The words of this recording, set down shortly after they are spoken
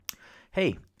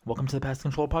Hey, welcome to the Past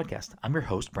Control Podcast. I'm your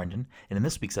host, Brendan, and in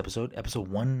this week's episode, episode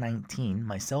 119,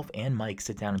 myself and Mike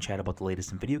sit down and chat about the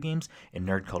latest in video games and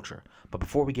nerd culture. But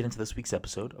before we get into this week's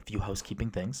episode, a few housekeeping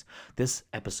things. This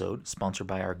episode, sponsored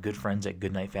by our good friends at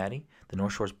Goodnight Fatty, the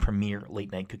North Shore's premier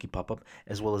late-night cookie pop-up,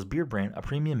 as well as Beard Brand, a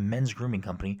premium men's grooming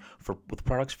company with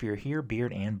products for your hair,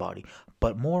 beard, and body.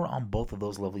 But more on both of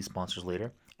those lovely sponsors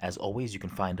later. As always, you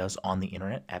can find us on the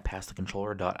internet at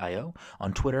pastthecontroller.io,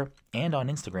 on Twitter and on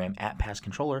Instagram at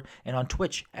pastcontroller, and on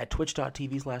Twitch at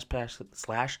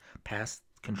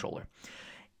twitch.tv/pastcontroller.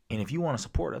 And if you want to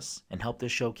support us and help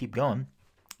this show keep going,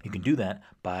 you can do that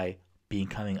by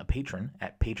becoming a patron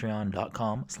at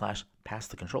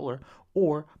patreon.com/pastthecontroller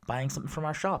or buying something from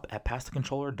our shop at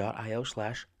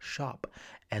pastthecontroller.io/shop,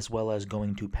 as well as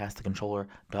going to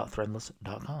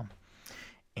pastthecontroller.threadless.com.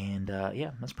 And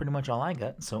yeah, that's pretty much all I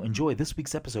got. So enjoy this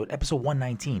week's episode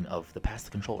 119 of the Past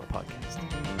the Controller podcast.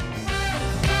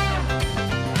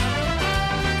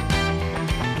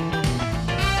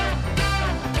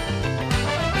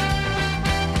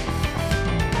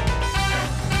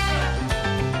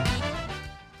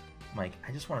 Mike,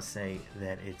 I just want to say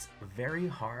that it's very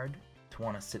hard to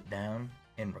want to sit down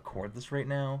and record this right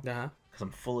now. Because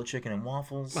I'm full of chicken and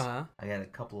waffles. I got a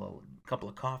couple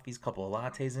of coffees, couple of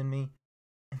lattes in me.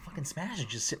 And fucking Smash is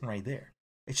just sitting right there.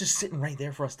 It's just sitting right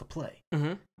there for us to play.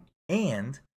 Mm-hmm.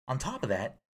 And on top of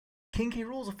that, King K.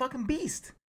 Rool's a fucking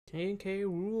beast. King K.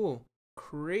 Rool.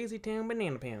 Crazy town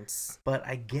banana pants. But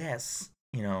I guess,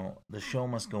 the show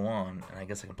must go on, and I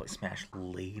guess I can play Smash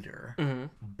later. Mm-hmm.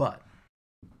 But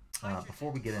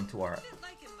before we get into our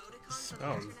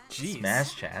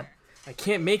Smash chat... I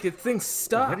can't make the thing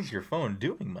stop. What is your phone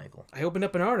doing, Michael? I opened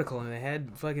up an article, and it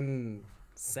had fucking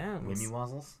sounds. Winnie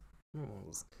Wazzles?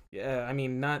 Yeah, I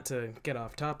mean, not to get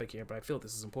off topic here, but I feel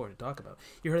this is important to talk about.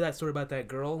 You heard that story about that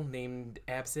girl named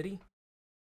Ab City?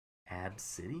 Ab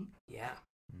City? Yeah.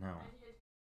 No.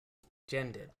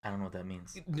 Jen did. I don't know what that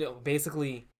means. No,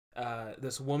 basically,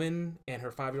 this woman and her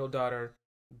 5-year-old daughter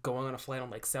going on a flight on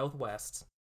like Southwest.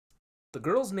 The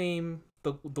girl's name,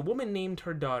 the woman named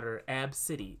her daughter Ab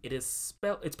City. It's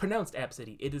pronounced Ab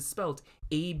City. It is spelled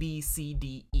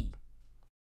ABCDE.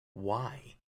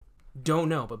 Why? Don't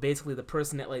know, but basically the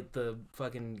person at like the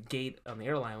fucking gate on the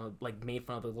airline like made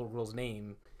fun of the little girl's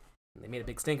name, and they made a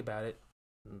big stink about it.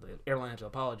 And the airline had to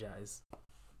apologize.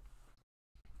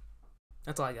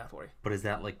 That's all I got for you. But is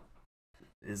that like,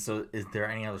 is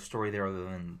there any other story there other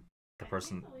than the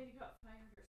person?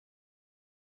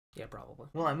 Yeah, probably.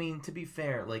 Well, I mean, to be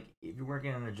fair, like if you're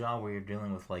working in a job where you're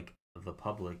dealing with like the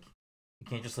public, you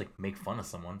can't just like make fun of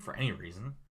someone for any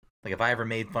reason. Like if I ever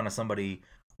made fun of somebody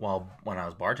when I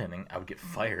was bartending, I would get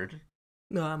fired.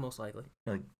 No, most likely.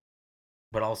 Like,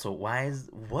 but also,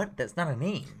 what? That's not a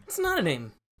name. It's not a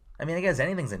name. I mean, I guess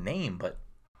anything's a name, but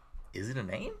is it a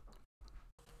name?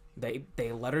 They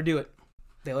let her do it.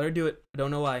 They let her do it. I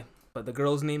don't know why, but the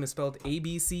girl's name is spelled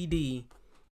ABCD.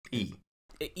 E.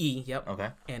 E. Yep. Okay.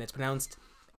 And it's pronounced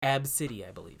Ab City, I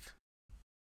believe.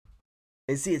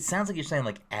 See, it sounds like you're saying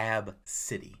like Ab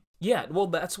City. Yeah, well,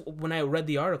 that's when I read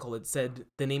the article. It said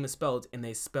the name is spelled, and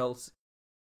they spelled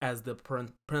as the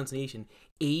pronunciation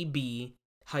AB-city.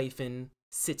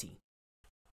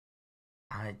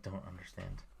 I don't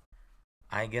understand.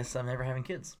 I guess I'm never having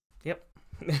kids. Yep,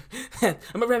 I'm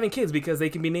never having kids because they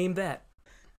can be named that.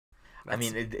 I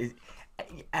mean,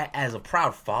 as a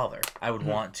proud father, I would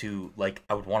want to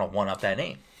one up that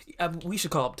name. We should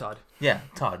call up Todd. Yeah,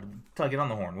 Todd, get on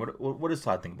the horn. What does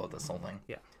Todd think about this whole thing?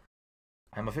 Yeah.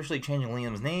 I'm officially changing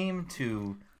Liam's name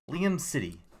to Liam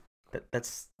City.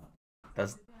 That's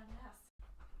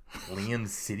Liam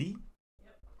City?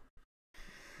 Yep.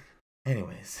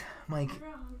 Anyways, Mike,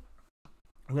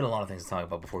 we got a lot of things to talk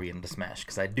about before we get into Smash,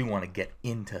 because I do want to get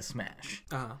into Smash.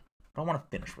 Uh-huh. But I want to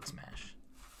finish with Smash.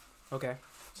 Okay.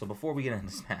 So before we get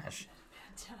into Smash...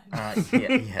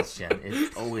 yes, Jen,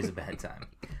 it's always a bad time.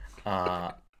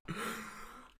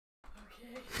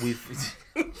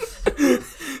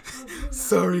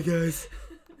 Sorry, guys.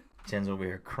 Jen's over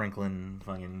here crinkling,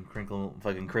 fucking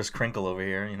Chris Crinkle over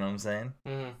here. You know what I'm saying?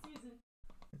 Mm-hmm.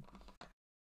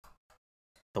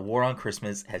 The war on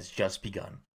Christmas has just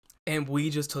begun, and we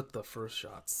just took the first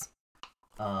shots.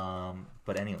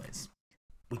 But anyways,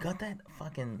 we got that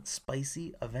fucking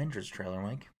spicy Avengers trailer,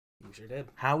 Mike. We sure did.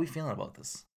 How are we feeling about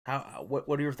this? What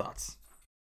are your thoughts?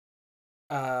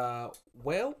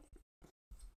 Well,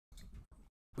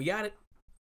 we got it.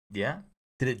 Yeah?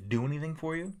 Did it do anything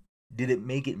for you? Did it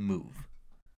make it move?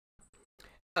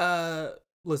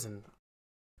 Listen,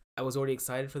 I was already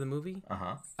excited for the movie.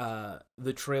 Uh-huh.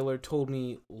 The trailer told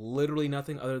me literally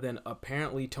nothing other than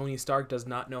apparently Tony Stark does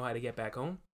not know how to get back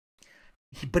home.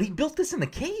 But he built this in a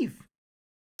cave.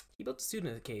 He built a suit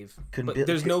in a cave. Couldn't But build-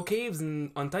 there's no caves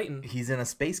on Titan. He's in a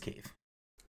space cave.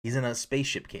 He's in a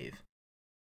spaceship cave.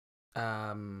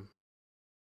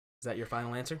 Is that your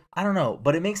final answer? I don't know,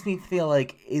 but it makes me feel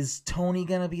like, is Tony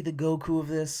gonna be the Goku of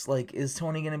this? Like, is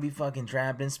Tony gonna be fucking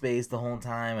trapped in space the whole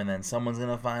time, and then someone's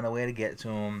gonna find a way to get to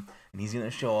him, and he's gonna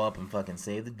show up and fucking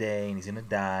save the day, and he's gonna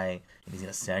die, and he's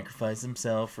gonna sacrifice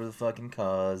himself for the fucking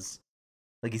cause?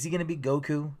 Like, is he gonna be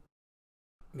Goku?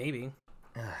 Maybe.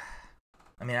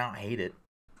 I mean, I don't hate it,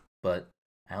 but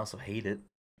I also hate it.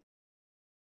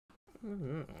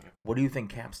 Mm-hmm. What do you think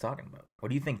Cap's talking about? What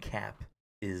do you think Cap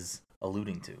is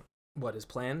alluding to? What, his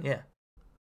plan? Yeah.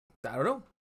 I don't know.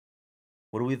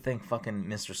 What do we think fucking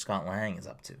Mr. Scott Lang is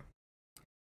up to?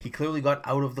 He clearly got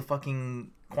out of the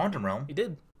fucking quantum realm. He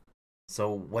did. So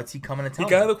what's he coming to tell He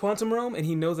got out them? of the quantum realm, and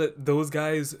he knows that those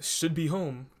guys should be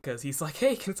home because he's like,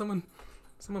 "Hey, can someone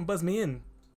buzz me in?"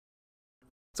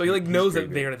 So he like He's knows pretty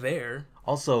that big. they're there.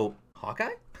 Also,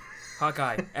 Hawkeye?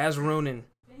 Hawkeye as Ronin,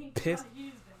 pissed.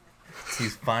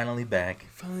 He's finally back.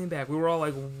 Finally back. We were all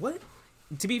like, "What?"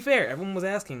 To be fair, everyone was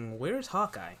asking, "Where's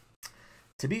Hawkeye?"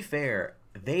 To be fair,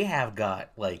 they have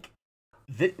got, like...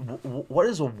 what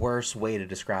is a worse way to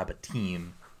describe a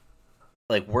team?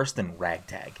 Like, worse than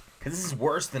ragtag? Because this is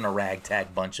worse than a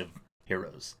ragtag bunch of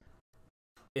heroes.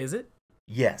 Is it?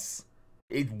 Yes.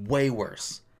 It's way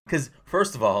worse. Because,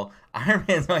 first of all, Iron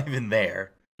Man's not even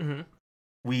there. Mm-hmm.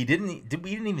 We didn't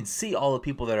even see all the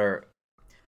people that are...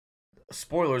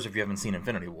 Spoilers if you haven't seen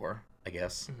Infinity War, I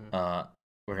guess. Mhm.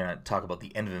 We're going to talk about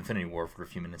the end of Infinity War for a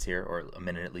few minutes here, or a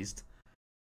minute at least.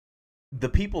 The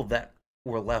people that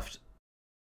were left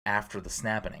after the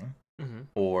snapping, Mm-hmm.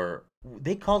 or...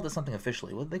 They called it something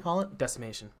officially. What did they call it?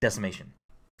 Decimation. Decimation.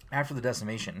 After the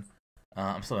decimation,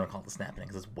 I'm still going to call it the snapping,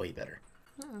 because it's way better.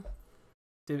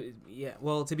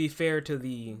 Well, to be fair to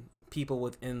the people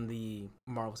within the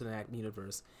Marvel Cinematic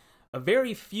Universe, a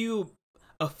few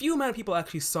amount of people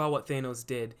actually saw what Thanos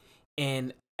did,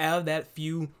 and out of that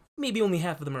few, maybe only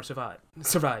half of them are survived.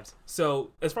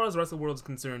 So, as far as the rest of the world is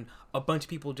concerned, a bunch of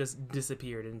people just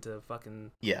disappeared into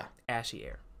fucking Yeah. ashy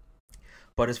air.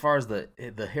 But as far as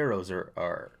the heroes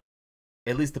are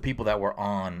at least the people that were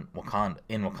in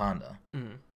Wakanda,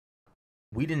 Mm.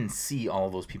 we didn't see all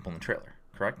those people in the trailer,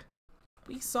 correct?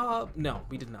 No,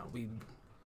 we did not.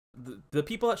 The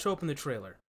people that show up in the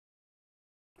trailer,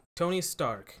 Tony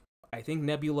Stark, I think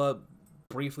Nebula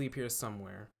briefly appears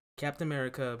somewhere, Captain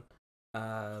America,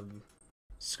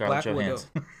 Scarlett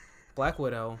Johansson, Black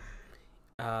Widow,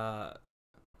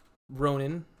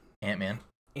 Ronan, Ant-Man,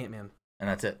 Ant-Man. and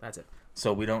that's it. That's it.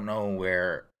 So we don't know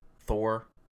where Thor,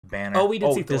 Banner... Oh, we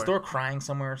did see Is Thor. Thor crying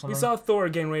somewhere or something? We saw Thor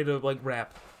getting ready to like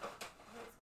rap.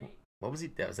 What was he...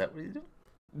 Was that what he did?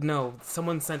 No,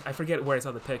 someone sent. I forget where I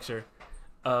saw the picture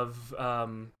of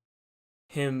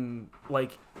him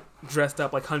like dressed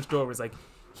up like hunched over. It's like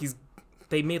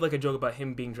they made like a joke about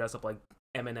him being dressed up like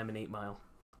Eminem in 8 Mile.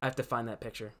 I have to find that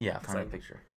picture. Yeah, find that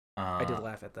picture. I did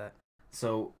laugh at that.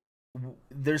 So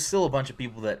there's still a bunch of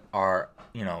people that are,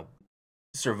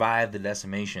 survived the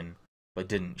decimation but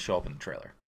didn't show up in the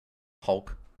trailer.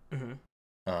 Hulk. Mm-hmm.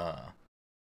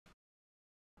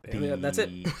 That's it.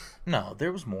 No,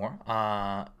 there was more.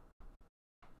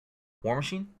 War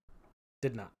Machine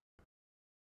Did not.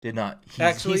 did not.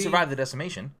 Actually- He survived the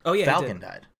decimation. Oh yeah, Falcon he did.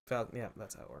 died. Falcon. Yeah,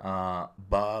 that's how it works.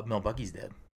 Bucky's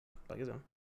dead. Like his own.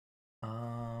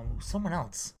 Someone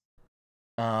else.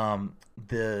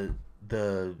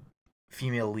 The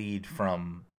female lead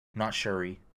from not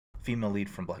Shuri, female lead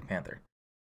from Black Panther.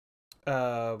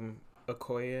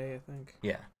 Okoye, I think.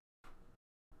 Yeah.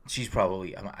 She's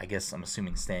probably, I guess, I'm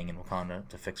assuming, staying in Wakanda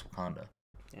to fix Wakanda.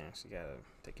 Yeah, she gotta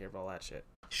take care of all that shit.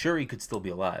 Shuri could still be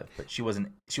alive, but she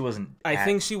wasn't. I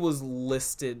think she was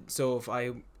listed. So if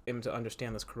I am to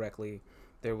understand this correctly,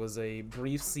 there was a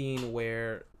brief scene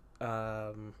where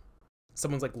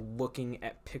someone's like looking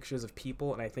at pictures of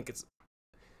people, and I think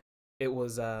it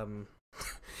was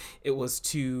it was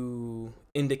to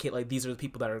indicate like these are the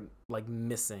people that are like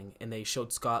missing, and they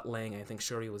showed Scott Lang. And I think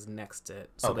Shuri was next to it,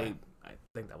 so Okay. I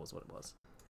think that was what it was.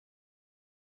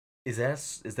 Is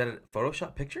that a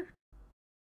Photoshop picture?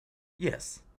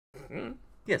 Yes. Mm.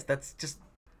 Yes, that's just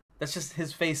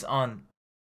his face on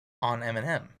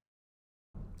Eminem.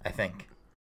 I think.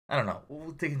 I don't know.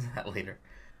 We'll dig into that later.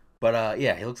 But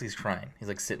yeah, he looks like he's crying. He's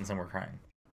like sitting somewhere crying.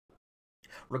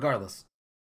 Regardless,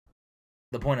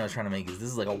 the point I was trying to make is this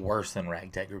is like a worse than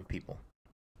ragtag group of people.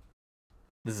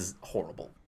 This is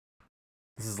horrible.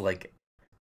 This is like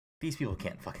these people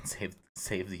can't fucking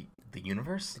save the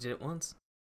universe. They did it once.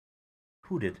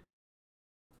 Who did?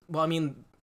 Well, I mean,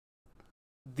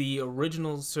 the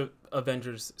original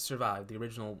Avengers survived. The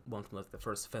original one from the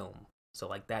first film. So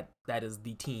like that is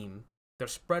the team. They're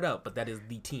spread out, but that is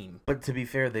the team. But to be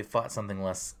fair, they fought something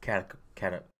less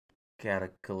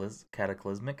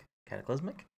cataclysmic.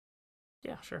 Cataclysmic?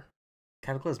 Yeah, sure.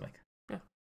 Cataclysmic. Yeah.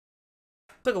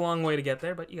 Took a long way to get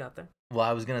there, but you got there. Well,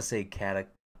 I was gonna say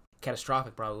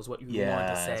catastrophic probably was what you wanted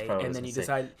to say, and then you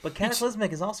decided. But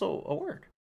cataclysmic is also a word.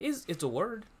 It's a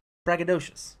word.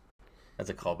 Braggadocious. That's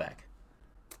a callback.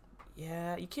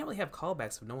 Yeah, you can't really have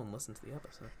callbacks if no one listens to the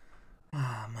episode.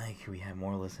 Ah, Mike, we have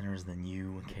more listeners than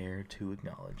you care to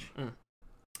acknowledge.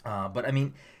 But I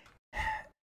mean,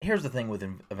 here's the thing with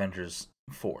Avengers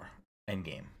 4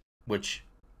 Endgame, which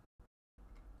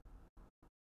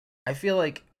I feel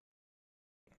like,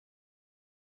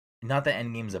 not that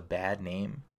Endgame's a bad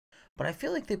name, but I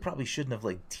feel like they probably shouldn't have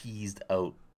like teased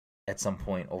out at some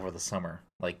point over the summer,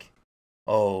 like,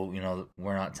 oh, you know,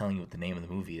 we're not telling you what the name of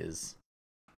the movie is,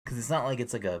 because it's not like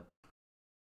it's like a,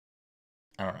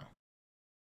 I don't know.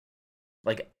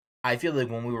 Like, I feel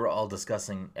like when we were all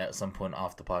discussing at some point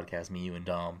off the podcast, me, you, and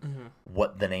Dom,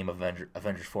 what the name of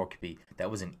Avengers 4 could be,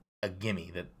 that was a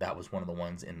gimme that was one of the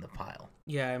ones in the pile.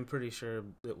 Yeah, I'm pretty sure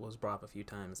it was brought up a few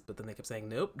times, but then they kept saying,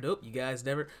 nope, you guys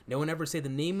never, no one ever said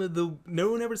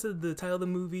the title of the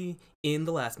movie in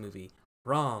the last movie.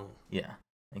 Wrong. Yeah,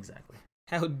 exactly.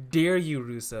 How dare you,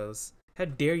 Russos? How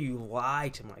dare you lie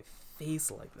to my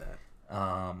face like that?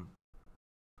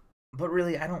 But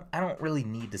really, I don't really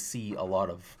need to see a lot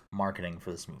of marketing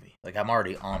for this movie. Like, I'm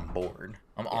already on board.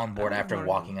 I'm on board after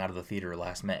walking out of the theater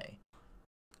last May.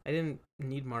 I didn't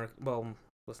need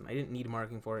I didn't need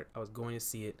marketing for it. I was going to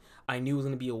see it. I knew it was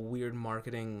going to be a weird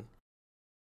marketing.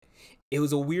 It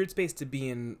was a weird space to be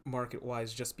in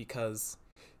market-wise just because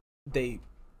they,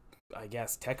 I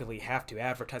guess, technically have to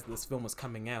advertise that this film was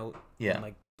coming out. Yeah. And,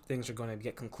 like, things are going to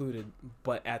get concluded.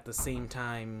 But at the same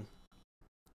time,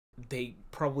 they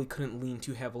probably couldn't lean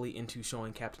too heavily into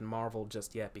showing Captain Marvel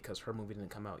just yet because her movie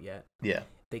didn't come out yet. Yeah.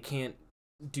 They can't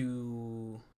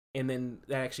do... And then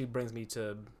that actually brings me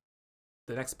to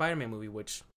the next Spider-Man movie,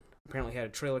 which apparently had a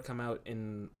trailer come out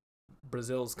in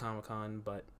Brazil's Comic-Con,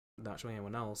 but not showing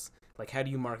anyone else. Like, how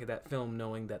do you market that film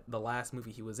knowing that the last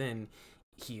movie he was in,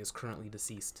 he is currently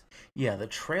deceased? Yeah, the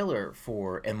trailer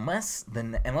for... Unless the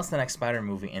next Spider-Man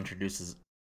movie introduces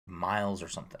Miles or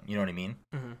something. You know what I mean?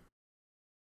 Mm-hmm.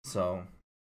 So...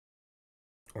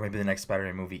 Or maybe the next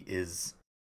Spider-Man movie is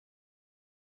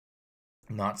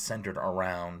not centered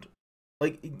around...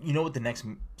 Like, you know what the next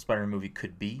Spider-Man movie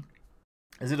could be?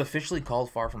 Is it officially called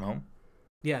Far From Home?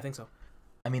 Yeah, I think so.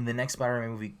 I mean, the next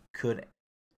Spider-Man movie could...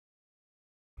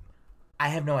 I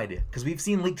have no idea, because we've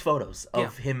seen leaked photos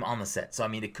of him on the set. So, I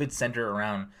mean, it could center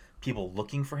around people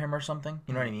looking for him or something.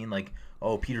 You know what I mean? Like,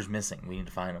 oh, Peter's missing. We need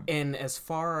to find him. And as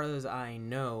far as I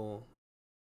know,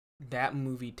 that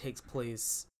movie takes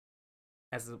place,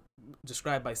 as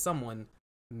described by someone,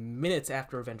 minutes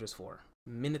after Avengers 4.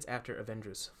 Minutes after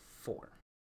Avengers 4.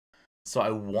 So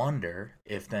I wonder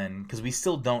if then, because we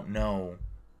still don't know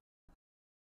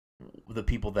the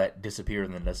people that disappeared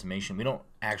in the decimation. We don't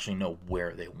actually know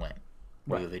where they went.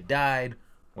 Whether they died,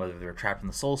 whether they were trapped in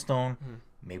the Soul Stone,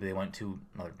 maybe they went to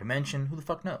another dimension. Who the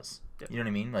fuck knows? Yep. You know what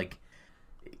I mean? Like,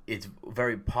 it's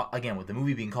very, again, with the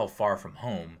movie being called Far From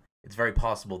Home, it's very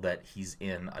possible that he's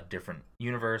in a different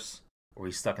universe, or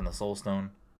he's stuck in the Soul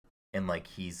Stone, and, like,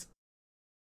 he's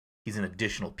an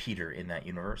additional Peter in that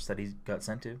universe that he got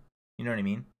sent to. You know what I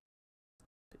mean?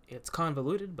 It's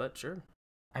convoluted, but sure.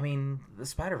 I mean, the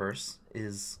Spider-Verse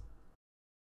is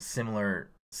similar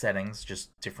settings,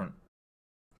 just different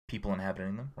people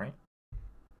inhabiting them, right?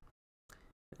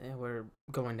 Yeah, we're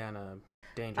going down a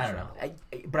dangerous route. I don't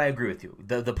know. But I agree with you.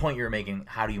 The point you're making,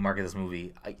 how do you market this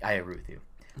movie, I agree with you.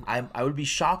 I would be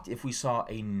shocked if we saw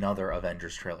another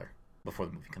Avengers trailer before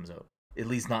the movie comes out. At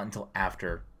least not until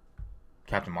after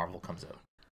Captain Marvel comes out.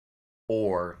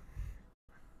 Or...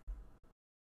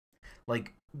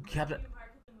 Like, Captain...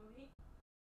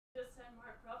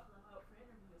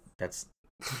 That's...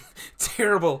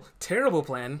 terrible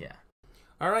plan. Yeah.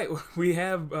 All right, we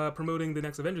have promoting the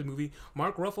next Avengers movie,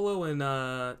 Mark Ruffalo and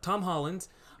Tom Holland.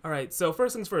 All right, so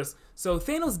first things first. So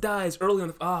Thanos dies early on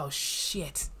the... Oh,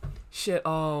 shit.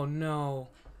 Oh, no.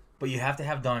 But you have to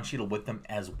have Don Cheadle with them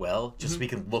as well, just so he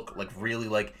can look, like, really,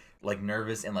 like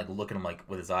nervous and, like, look at him, like,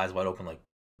 with his eyes wide open, like...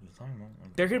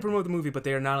 They're here to promote the movie, but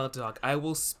they are not allowed to talk. I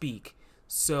will speak.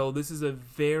 So this is a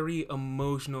very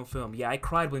emotional film. Yeah, I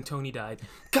cried when Tony died.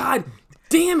 God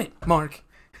damn it, Mark.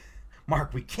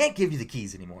 Mark, we can't give you the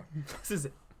keys anymore. This is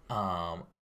it. Yeah,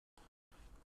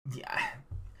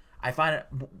 I find it.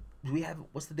 Do we have,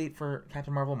 what's the date for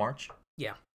Captain Marvel? March.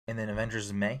 Yeah. And then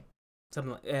Avengers in May.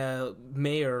 something like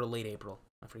May or late April.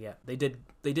 I forget. They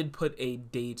did put a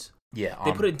date. Yeah,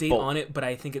 They put a date on it, but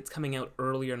I think it's coming out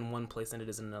earlier in one place than it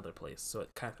is in another place, so it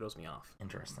kind of throws me off.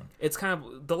 Interesting. It's kind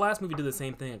of the last movie did the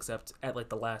same thing, except at like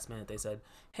the last minute they said,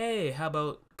 "Hey, how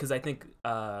about?" Because I think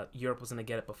Europe was gonna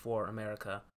get it before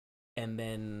America, and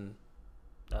then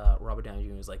Robert Downey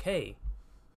Jr. was like, "Hey,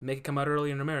 make it come out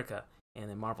earlier in America." And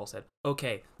then Marvel said,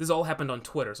 "Okay." This all happened on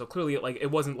Twitter, so clearly, like,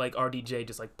 it wasn't like RDJ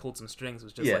just like pulled some strings. It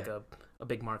was just like a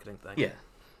big marketing thing. Yeah,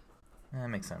 that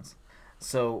makes sense.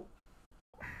 So,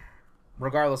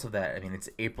 regardless of that, I mean, it's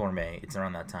April or May. It's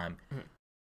around that time. Mhm.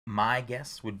 My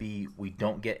guess would be we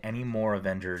don't get any more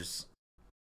Avengers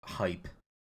hype.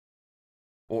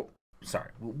 Or,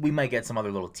 sorry, we might get some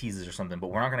other little teases or something, but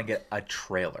we're not going to get a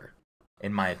trailer,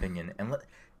 in my opinion.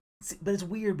 But it's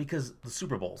weird because the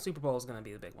Super Bowl. Super Bowl is gonna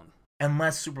be the big one.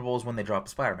 Unless Super Bowl is when they drop the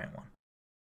Spider-Man one.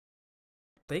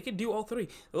 They could do all three.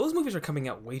 Those movies are coming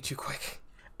out way too quick.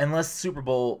 Unless Super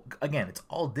Bowl, again, it's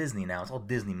all Disney now. It's all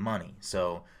Disney money.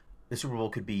 So the Super Bowl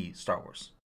could be Star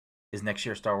Wars. Is next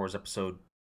year Star Wars episode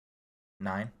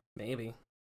 9? Maybe.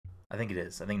 I think it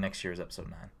is. I think next year is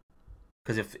episode 9.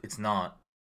 Because if it's not...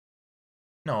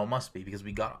 No, it must be because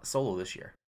we got Solo this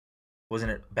year.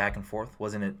 Wasn't it back and forth?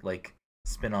 Wasn't it like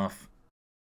spin-off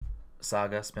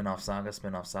saga, spin-off saga,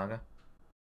 spin-off saga?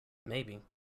 Maybe.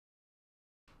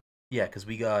 Yeah, because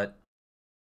we got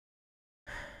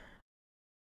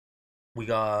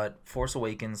Force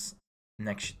Awakens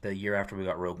the year after we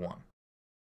got Rogue One.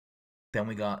 Then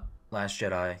we got Last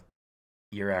Jedi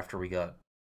year after we got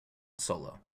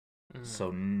Solo. So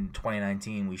in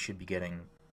 2019 we should be getting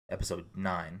episode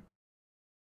 9.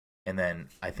 And then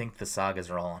I think the sagas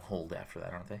are all on hold after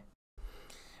that, aren't they?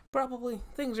 Probably.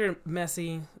 Things are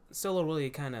messy. Solo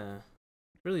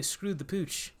really screwed the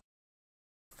pooch,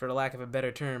 for the lack of a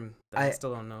better term. I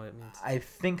still don't know what it means. I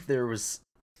think there was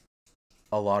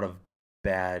a lot of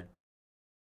bad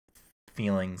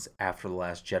feelings after The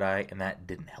Last Jedi, and that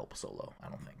didn't help Solo, I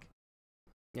don't think.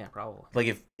 Yeah, probably.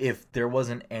 Like, if there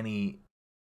wasn't any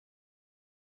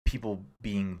people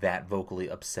being that vocally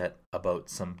upset about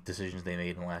some decisions they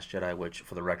made in The Last Jedi, which,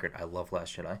 for the record, I love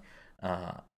Last Jedi,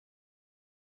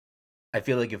 I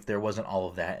feel like if there wasn't all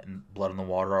of that and blood in the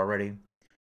water already,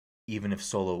 even if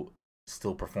Solo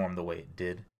still performed the way it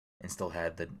did and still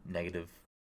had the negative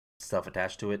stuff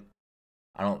attached to it,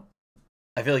 I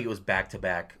feel like it was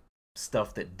back-to-back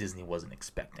stuff that Disney wasn't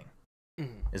expecting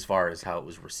as far as how it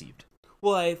was received.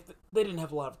 Well, they didn't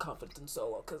have a lot of confidence in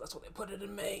Solo because that's what they put it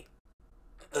in May.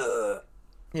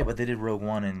 Yeah, but they did Rogue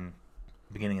One in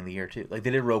the beginning of the year too. Like, they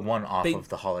did Rogue One off of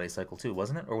the holiday cycle too,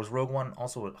 wasn't it? Or was Rogue One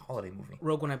also a holiday movie?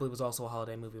 Rogue One, I believe, was also a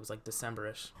holiday movie. It was like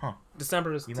December-ish. Huh.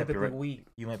 December is typically right. week.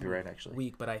 You might be right, actually.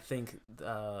 Week, but I think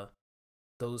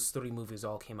those 3 movies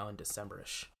all came out in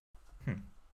December-ish.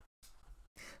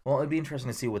 Well, it'd be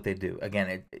interesting to see what they do.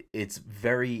 Again, it's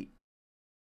very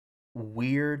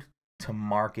weird to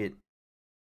market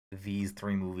these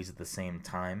 3 movies at the same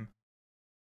time,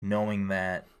 knowing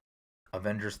that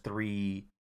Avengers 3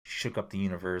 shook up the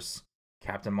universe.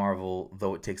 Captain Marvel,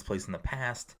 though it takes place in the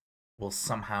past, will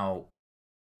somehow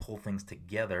pull things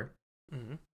together.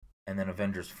 Mm-hmm. And then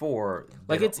Avengers 4...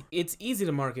 Like, it's easy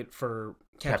to market for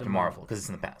Captain Marvel because it's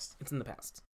in the past. It's in the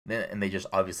past. And they just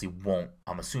obviously won't,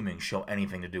 I'm assuming, show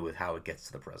anything to do with how it gets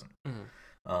to the present.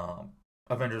 Mm-hmm.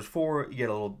 Avengers 4, you get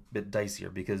a little bit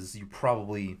dicier because you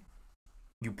probably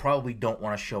don't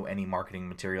want to show any marketing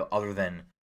material other than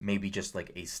maybe just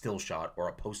like a still shot or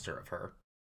a poster of her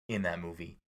in that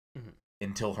movie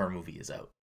until her movie is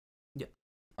out. Yeah.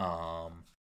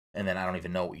 And then I don't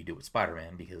even know what you do with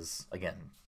Spider-Man because, again,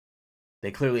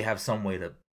 they clearly have some way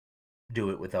to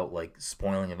do it without like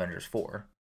spoiling Avengers 4.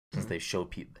 Since they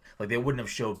showed people, like, they wouldn't have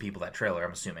showed people that trailer,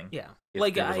 I'm assuming. Yeah,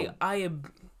 like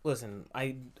listen,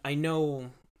 I know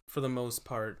for the most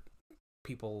part,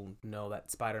 people know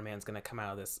that Spider-Man's gonna come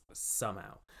out of this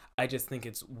somehow. I just think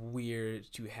it's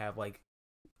weird to have like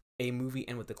a movie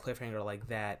end with a cliffhanger like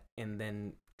that, and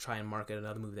then try and market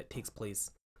another movie that takes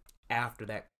place after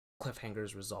that cliffhanger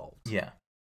is resolved. Yeah.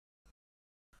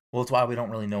 Well, it's why we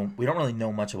don't really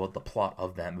know much about the plot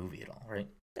of that movie at all, right?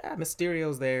 Yeah,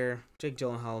 Mysterio's there. Jake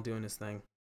Gyllenhaal doing his thing.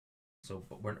 So,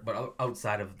 but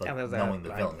outside of like knowing the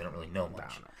villain, we don't really know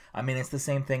much. I mean, it's the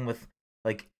same thing with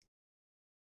like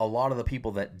a lot of the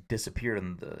people that disappeared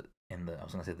in the I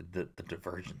was gonna say the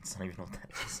Divergence. I don't even know what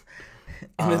that is.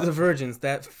 The Divergence,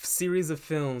 that series of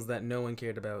films that no one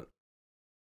cared about.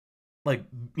 Like,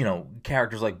 you know,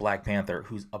 characters like Black Panther,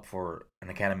 who's up for an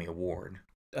Academy Award.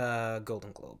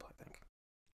 Golden Globe, I think.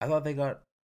 I thought they got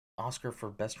Oscar for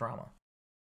Best Drama.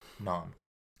 Not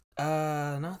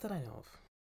that I know of.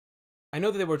 I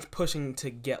know that they were pushing to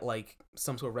get like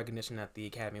some sort of recognition at the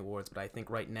Academy Awards, but I think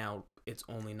right now it's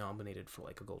only nominated for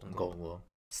like a Golden Globe. Golden Globe.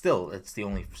 Still, it's the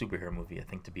only superhero movie I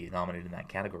think to be nominated in that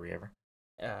category ever.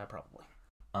 Probably.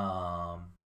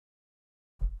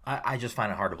 I just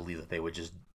find it hard to believe that they would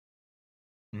just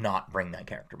not bring that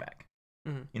character back.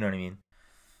 Mm-hmm. You know what I mean?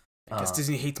 I guess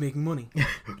Disney hates making money.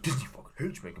 Disney fucking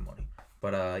hates making money.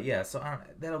 But yeah, so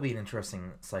that'll be an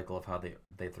interesting cycle of how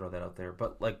they throw that out there.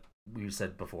 But like we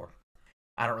said before,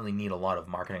 I don't really need a lot of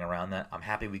marketing around that. I'm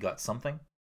happy we got something.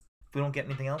 If we don't get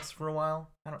anything else for a while,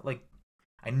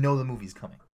 I know the movie's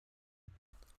coming.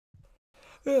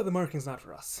 Yeah, the marketing's not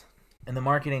for us. And the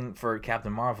marketing for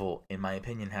Captain Marvel, in my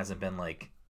opinion, hasn't been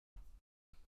like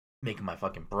making my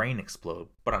fucking brain explode.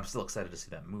 But I'm still excited to see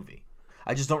that movie.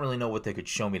 I just don't really know what they could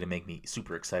show me to make me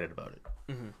super excited about it.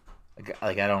 Mm-hmm.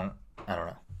 Like I don't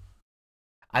know.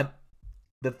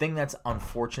 The thing that's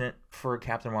unfortunate for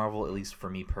Captain Marvel, at least for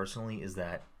me personally, is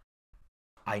that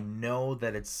I know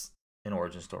that it's an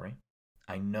origin story.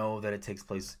 I know that it takes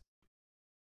place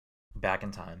back in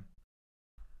time.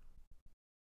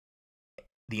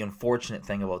 The unfortunate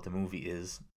thing about the movie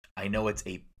is I know it's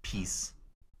a piece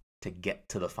to get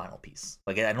to the final piece.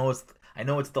 Like I know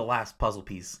it's the last puzzle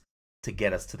piece to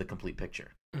get us to the complete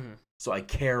picture. Mm-hmm. So I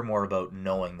care more about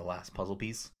knowing the last puzzle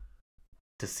piece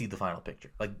to see the final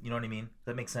picture. Like, you know what I mean? Does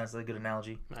that make sense? Is that a good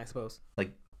analogy? I suppose.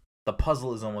 Like, the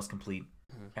puzzle is almost complete.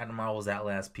 Mm-hmm. Captain Marvel's that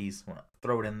last piece. I want to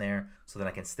throw it in there so that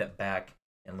I can step back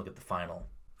and look at the final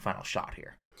shot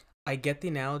here. I get the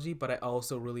analogy, but I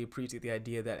also really appreciate the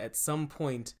idea that at some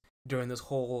point during this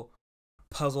whole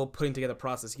puzzle putting together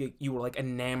process, you were like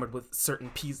enamored with certain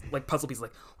puzzle pieces,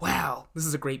 like, wow, this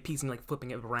is a great piece, and you're like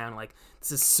flipping it around, like,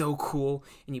 this is so cool,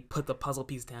 and you put the puzzle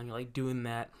piece down, you're like doing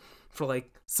that for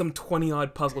like some 20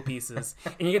 odd puzzle pieces,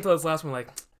 and you get to this last one, like,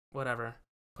 whatever,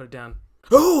 put it down.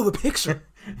 Oh, the picture!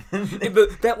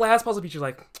 That last puzzle piece, you're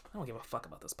like, I don't give a fuck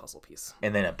about this puzzle piece.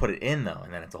 And then I put it in, though,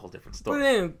 and then it's a whole different story. Put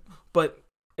it in, but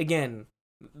again,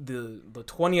 the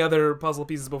 20 other puzzle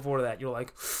pieces before that, you're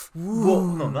like, ooh. Well,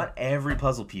 no, not every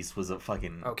puzzle piece was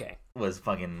okay. Was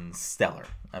fucking stellar.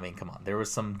 I mean, come on, there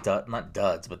was some not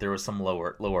duds, but there was some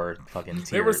lower fucking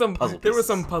tier. There were some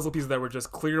puzzle pieces that were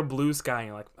just clear blue sky, and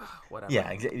you're like, oh, whatever. Yeah,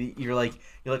 exactly. You're like,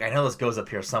 I know this goes up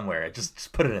here somewhere.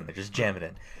 Just put it in there, just jam it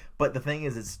in. But the thing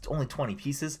is, it's only 20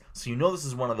 pieces, so you know this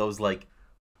is one of those like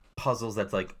puzzles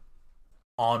that's like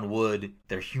on wood.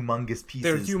 They're humongous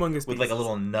pieces. With like a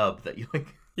little nub that you like.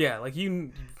 Yeah, like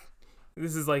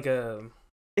this is like a.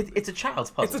 It's a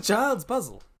child's puzzle. It's a child's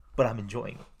puzzle. But I'm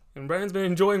enjoying it. And Brian's been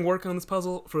enjoying working on this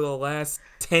puzzle for the last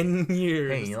 10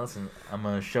 years. Hey, listen, I'm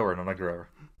a shower, not a grower.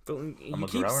 I'm a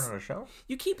grower, not a shower?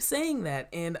 You keep saying that,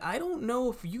 and I don't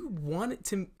know if you want it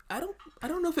to. I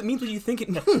don't know if it means what you think it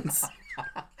means.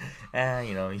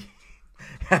 You know,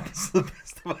 happens to the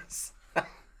best of us.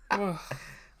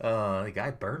 The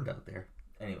guy burned out there.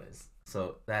 Anyways,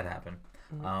 so that happened.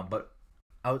 Mm-hmm. But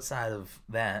outside of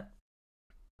that,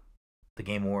 the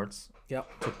Game Awards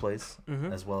took place,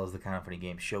 as well as the Kind of Funny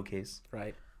Games Showcase.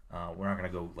 Right. We're not gonna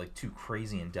go like too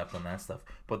crazy in depth on that stuff,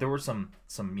 but there were some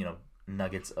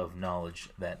nuggets of knowledge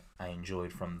that I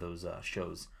enjoyed from those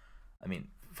shows. I mean,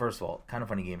 first of all, Kind of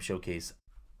Funny Games Showcase,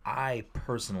 I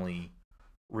personally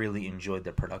really enjoyed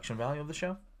the production value of the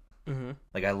show. Mm-hmm.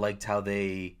 Like, I liked how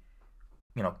they,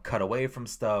 cut away from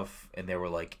stuff and they were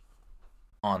like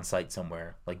on site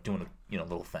somewhere, like doing a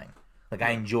little thing. Like, I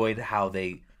enjoyed how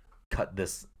they cut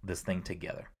this thing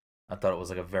together. I thought it was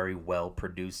like a very well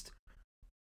produced,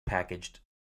 packaged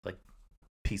like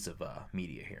piece of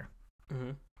media here.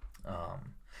 Mm-hmm.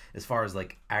 As far as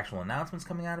like actual announcements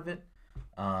coming out of it,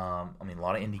 I mean, a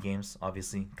lot of indie games,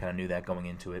 obviously, kind of knew that going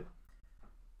into it.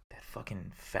 That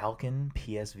fucking Falcon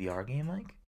PSVR game,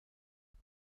 Mike,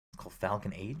 it's called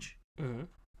Falcon Age. Mm-hmm.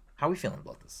 How are we feeling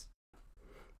about this?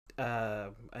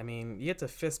 I mean, you get to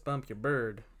fist bump your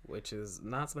bird, which is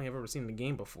not something I've ever seen in a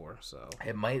game before. So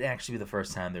it might actually be the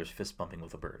first time there's fist bumping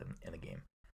with a bird in a game.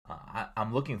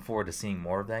 I'm looking forward to seeing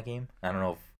more of that game. I don't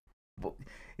know if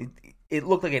it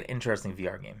looked like an interesting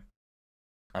VR game.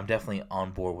 I'm definitely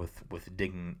on board with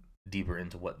digging deeper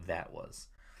into what that was.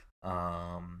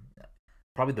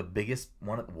 Probably the biggest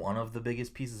one of the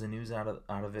biggest pieces of news out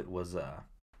of it was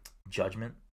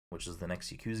Judgment, which is the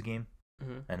next Yakuza game.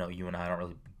 Mm-hmm. I know you and I don't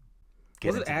really.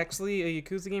 Was it actually a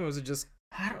Yakuza game, or was it just?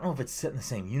 I don't know if it's set in the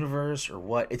same universe or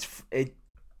what.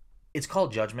 It's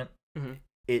called Judgment. Mm-hmm.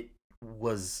 It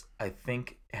was, I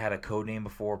think, had a code name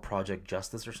before, Project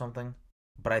Justice or something.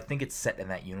 But I think it's set in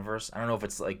that universe. I don't know if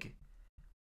it's like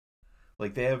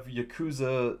they have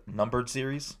Yakuza numbered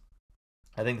series.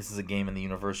 I think this is a game in the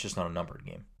universe, just not a numbered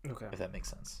game. Okay. If that makes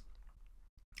sense.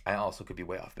 I also could be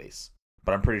way off base.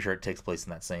 but I'm pretty sure it takes place in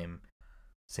that same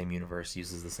universe,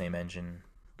 uses the same engine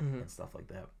Mm-hmm. and stuff like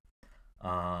that.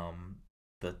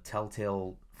 The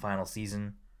Telltale final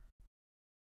season,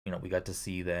 we got to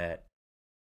see that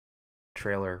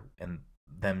trailer and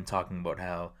them talking about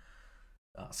how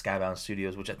Skybound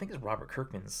Studios, which I think is Robert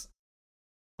Kirkman's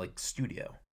like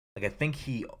studio, like I think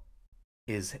he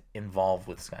is involved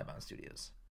with Skybound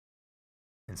Studios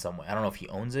in some way. I don't know if he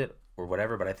owns it or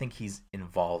whatever, but I think he's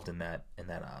involved in that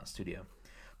studio.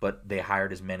 But they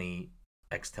hired as many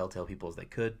ex Telltale people as they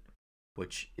could,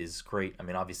 which is great. I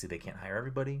mean, obviously they can't hire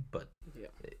everybody, but Yeah.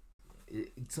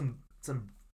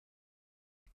 Some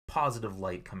positive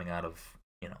light coming out of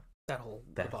That whole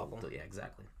debacle. yeah,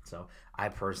 exactly. So I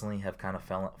personally have kind of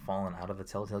fallen out of the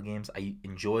Telltale games. I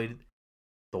enjoyed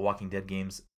the Walking Dead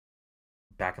games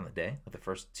back in the day, like the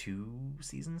first 2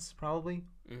 seasons probably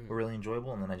were really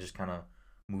enjoyable, and then I just kind of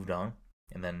moved on,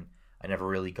 and then I never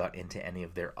really got into any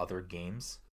of their other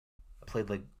games. I played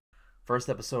like first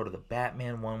episode of the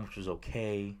Batman one, which was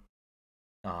okay.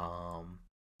 I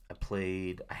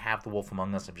have The Wolf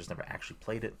Among Us. I've just never actually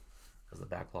played it because the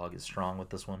backlog is strong with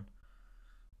this one.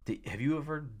 Have you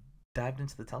ever dived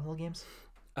into the Telltale games?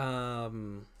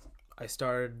 I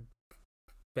started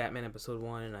Batman episode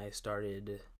 1, and I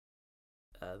started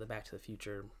the Back to the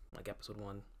Future, like episode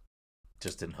 1.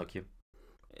 Just didn't hook you?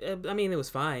 I mean, it was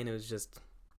fine. It was just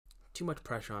too much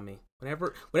pressure on me.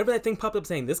 Whenever that thing popped up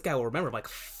saying this guy will remember, I'm like,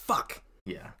 fuck.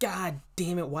 Yeah. God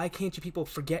damn it! Why can't you people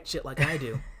forget shit like I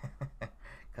do?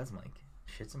 Cause Mike,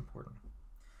 shit's important.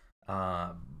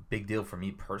 Big deal for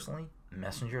me personally.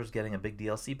 Messenger is getting a big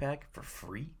DLC pack for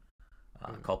free,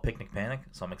 called Picnic Panic.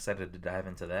 So I'm excited to dive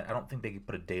into that. I don't think they could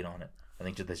put a date on it. I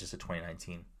think that's just a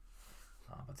 2019.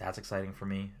 But that's exciting for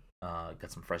me.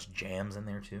 Got some fresh jams in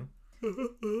there too.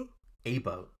 Ape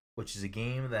Out, which is a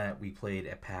game that we played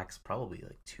at PAX probably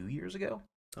like 2 years ago.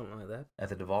 Something like that. At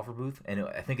the Devolver booth. And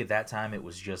I think at that time it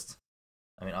was just,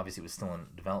 I mean, obviously it was still in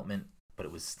development, but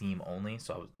it was Steam only.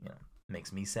 So I was,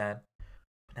 makes me sad.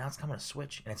 But now it's coming to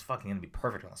Switch, and it's fucking going to be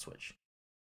perfect on the Switch.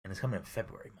 And it's coming in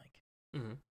February, Mike.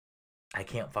 Mm-hmm. I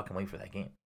can't fucking wait for that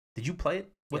game. Did you play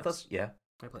it with us? Yeah.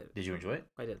 I played it. Did you enjoy it?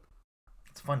 I did.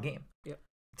 It's a fun game. Yep.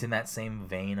 It's in that same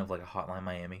vein of like a Hotline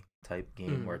Miami type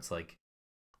game where it's like,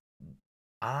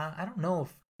 I don't know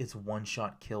if it's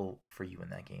one-shot kill for you in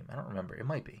that game. I don't remember. It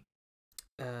might be.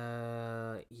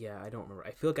 Yeah, I don't remember.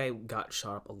 I feel like I got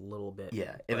shot up a little bit.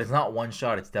 Yeah, if it's not one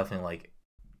shot, it's definitely like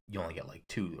you only get like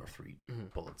 2 or 3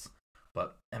 bullets.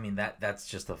 But I mean that's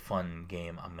just a fun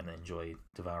game. I'm gonna enjoy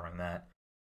devouring that.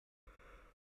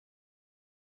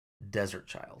 Desert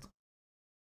Child.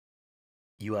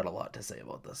 You had a lot to say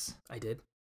about this. I did.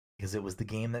 Because it was the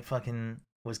game that fucking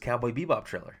was Cowboy Bebop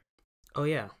trailer. Oh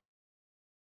yeah.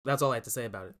 That's all I had to say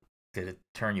about it. Did it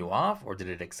turn you off or did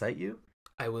it excite you?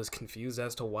 I was confused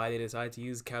as to why they decided to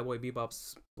use Cowboy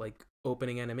Bebop's like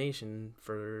opening animation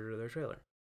for their trailer.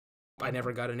 I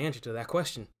never got an answer to that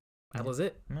question. That was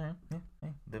it. Yeah.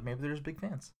 Maybe there's big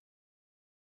fans.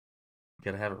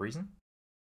 Gotta have a reason?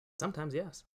 Sometimes,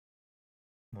 yes.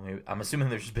 Well, maybe, I'm assuming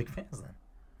there's just big fans then.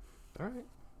 Alright.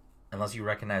 Unless you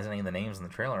recognize any of the names in the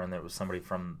trailer and there was somebody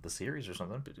from the series or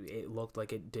something. It looked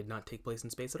like it did not take place in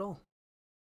space at all.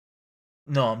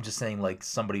 No, I'm just saying like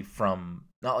somebody from,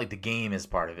 not like the game is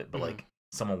part of it, but like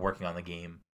someone working on the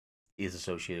game is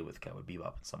associated with Cowboy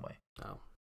Bebop in some way. Oh.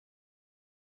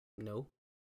 No.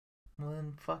 Well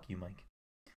then, fuck you, Mike.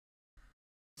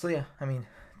 So yeah, I mean,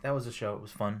 that was a show. It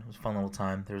was fun. It was a fun little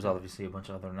time. There's obviously a bunch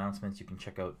of other announcements. You can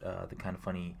check out the Kind of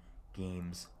Funny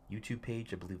Games YouTube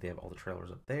page. I believe they have all the trailers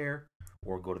up there.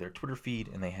 Or go to their Twitter feed,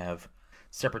 and they have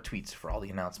separate tweets for all the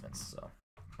announcements. So,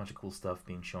 a bunch of cool stuff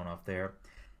being shown off there.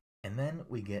 And then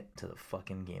we get to the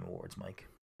fucking Game Awards, Mike.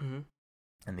 Mm-hmm.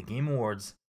 And the Game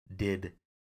Awards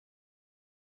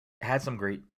had some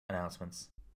great announcements.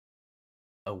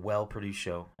 A well-produced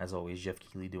show, as always. Jeff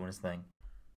Keighley doing his thing.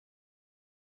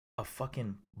 A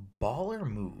fucking baller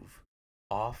move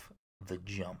off the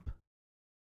jump.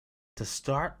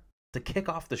 To kick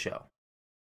off the show,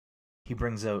 he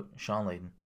brings out Shawn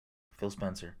Layden, Phil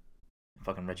Spencer, and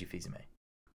fucking Reggie Fils-Aimé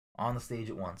on the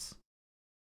stage at once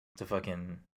to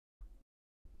fucking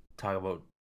talk about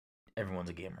everyone's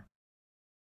a gamer.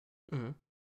 Mm-hmm.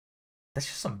 That's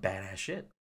just some badass shit.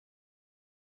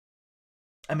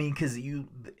 I mean, because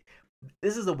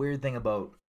this is the weird thing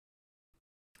about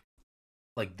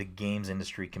like the games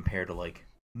industry compared to like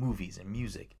movies and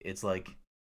music. It's like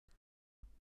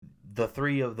the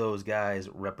 3 of those guys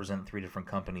represent 3 different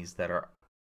companies that are,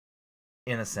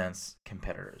 in a sense,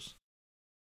 competitors.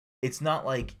 It's not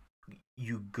like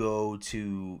you go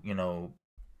to,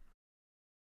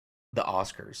 the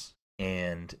Oscars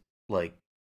and like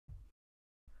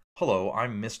hello,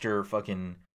 I'm Mr.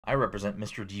 fucking, I represent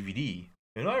Mr. DVD,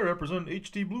 and I represent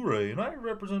HD Blu-ray, and I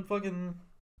represent fucking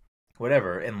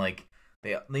whatever, and like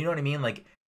they, you know what I mean? Like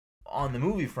on the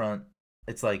movie front,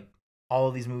 it's like all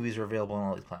of these movies are available on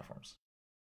all these platforms.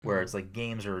 Where it's like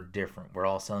games are different. We're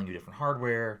all selling you different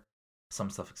hardware. Some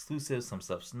stuff exclusive, some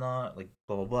stuff's not. Like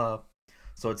blah blah blah.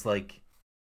 So it's like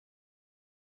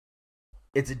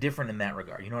it's different in that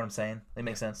regard. You know what I'm saying? That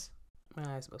makes sense.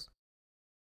 I suppose.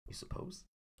 You suppose?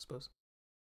 Suppose.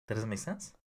 That doesn't make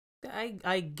sense.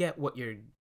 I get what you're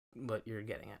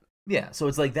getting at. Yeah. So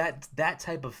it's like that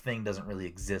type of thing doesn't really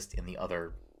exist in the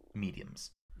other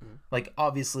mediums. Mhm. Like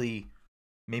obviously,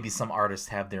 maybe some artists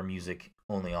have their music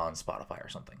only on Spotify or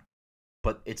something,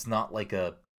 but it's not like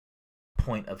a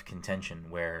point of contention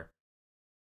where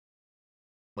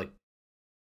like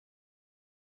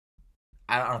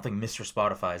I don't think Mr.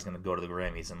 Spotify is going to go to the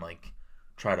Grammys and like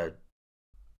try to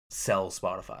sell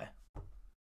Spotify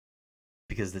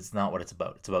because it's not what it's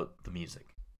about. It's about the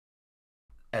music.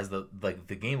 As the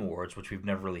Game Awards, which we've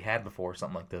never really had before,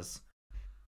 something like this,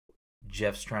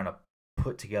 Jeff's trying to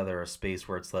put together a space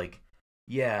where it's like,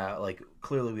 yeah, like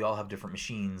clearly we all have different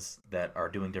machines that are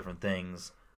doing different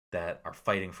things that are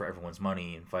fighting for everyone's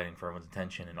money and fighting for everyone's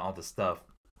attention and all this stuff.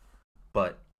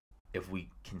 But if we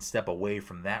can step away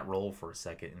from that role for a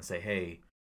second and say, hey,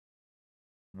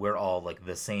 we're all like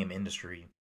the same industry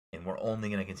and we're only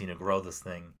going to continue to grow this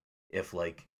thing if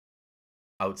like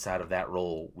outside of that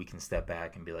role we can step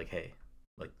back and be like, hey,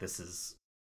 like this is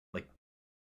like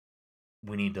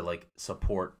we need to like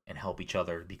support and help each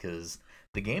other because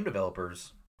the game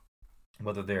developers,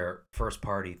 whether they're first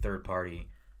party, third party,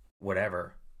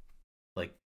 whatever,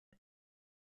 like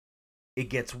it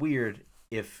gets weird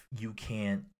if you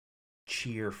can't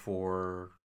cheer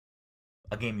for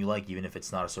a game you like even if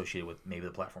it's not associated with maybe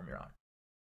the platform you're on.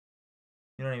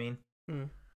 You know what I mean? Mm.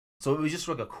 So it was just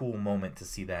like a cool moment to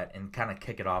see that and kind of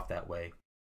kick it off that way,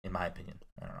 in my opinion.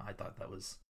 I don't know. I thought that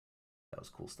was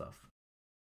cool stuff.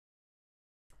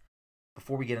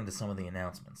 Before we get into some of the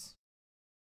announcements,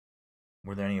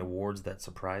 were there any awards that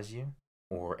surprised you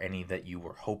or any that you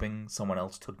were hoping someone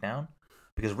else took down?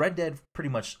 Because Red Dead pretty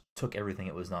much took everything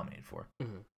it was nominated for,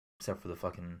 except for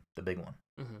the big one,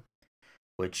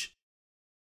 which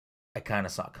I kind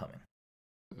of saw coming.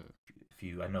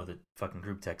 I know that fucking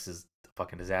group text is a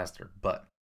fucking disaster, but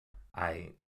I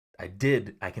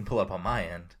can pull up on my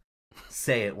end,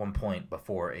 say at one point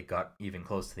before it got even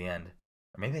close to the end,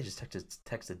 or maybe I just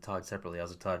texted Todd separately. I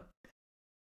was like, Todd,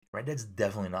 Red Dead's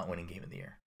definitely not winning Game of the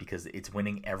Year because it's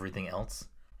winning everything else,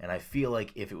 and I feel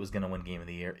like if it was gonna win Game of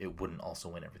the Year, it wouldn't also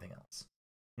win everything else.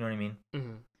 You know what I mean?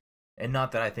 Mm-hmm. And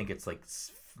not that I think it's like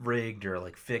rigged or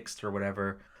like fixed or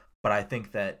whatever, but I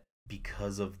think that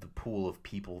because of the pool of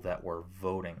people that were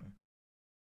voting,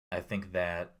 I think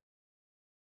that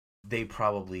they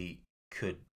probably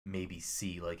could maybe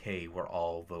see like, hey, we're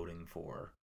all voting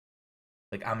for,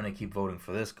 like, I'm gonna keep voting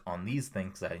for this on these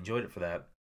things because I enjoyed it for that,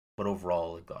 but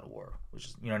overall, like God of War, which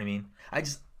is, you know what I mean?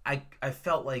 I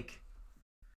felt like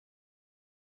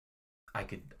I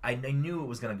knew it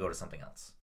was gonna go to something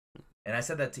else, and I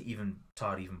said that to even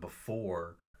Todd even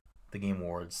before the Game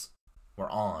Awards were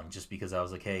on, just because I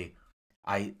was like, hey,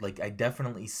 I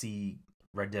definitely see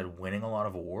Red Dead winning a lot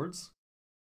of awards,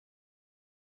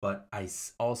 but I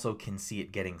also can see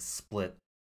it getting split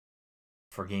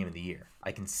for Game of the Year.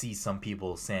 I can see some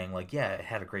people saying like, yeah, it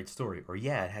had a great story, or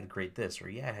yeah, it had great this, or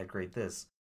yeah, it had great this,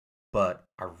 but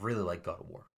I really like God of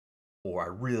War, or I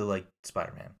really like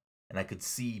Spider-Man, and I could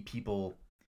see people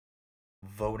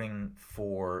voting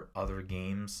for other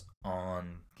games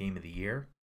on Game of the Year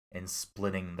and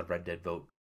splitting the Red Dead vote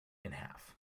in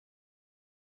half.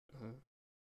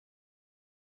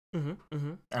 I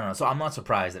don't know. So I'm not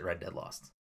surprised that Red Dead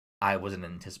lost. I wasn't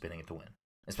anticipating it to win,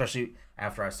 especially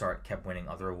after I kept winning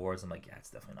other awards. I'm like, yeah, it's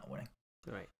definitely not winning.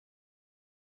 Right.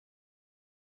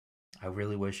 I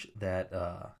really wish that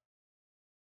The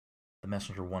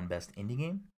Messenger won Best Indie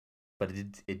Game, but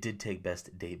it did take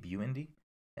Best Debut Indie,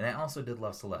 and I also did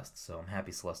love Celeste, so I'm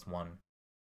happy Celeste won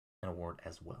an award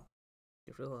as well.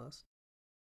 Good for the loss.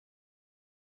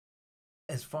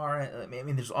 As far as, I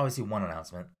mean, there's obviously one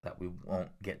announcement that we won't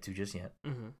get to just yet.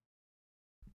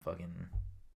 Fucking,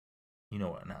 you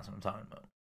know what announcement I'm talking about.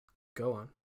 Go on.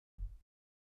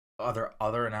 Are there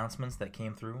other announcements that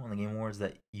came through on the Game Awards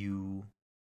that you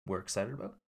were excited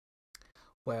about?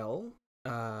 Well,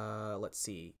 let's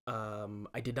see.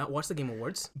 I did not watch the Game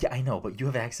Awards. Yeah, I know, but you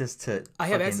have access to I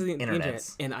have access to the internet,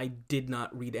 and I did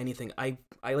not read anything. I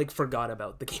like forgot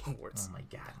about the Game Awards. Oh my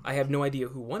god. I have no idea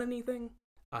who won anything.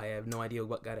 I have no idea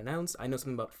what got announced. I know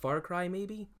something about Far Cry,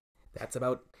 maybe. That's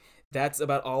about That's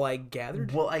about all I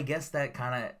gathered. Well, I guess that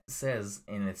kind of says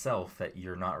in itself that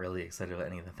you're not really excited about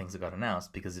any of the things that got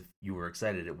announced, because if you were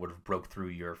excited, it would have broke through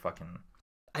your fucking...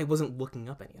 I wasn't looking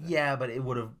up any of it. Yeah, but it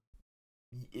would have...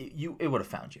 It would have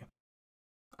found you.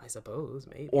 I suppose,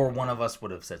 maybe. Or one of us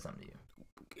would have said something to you.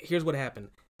 Here's what happened.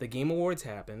 The Game Awards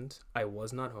happened. I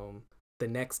was not home. The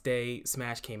next day,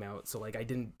 Smash came out, so like I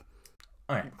didn't...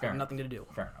 All right, I had nothing to do.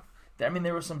 Fair enough. I mean,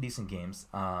 there were some decent games.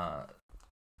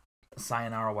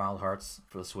 Sayonara Wild Hearts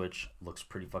for the Switch looks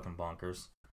pretty fucking bonkers.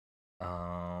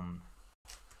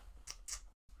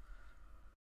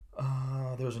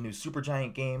 There's a new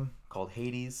Supergiant game called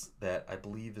Hades that I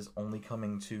believe is only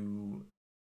coming to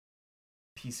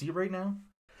PC right now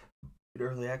in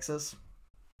early access.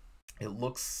 It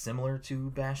looks similar to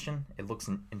Bastion. It looks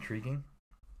intriguing.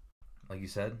 Like you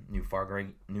said, new Far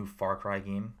Cry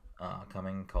game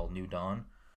coming called New Dawn,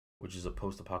 which is a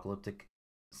post-apocalyptic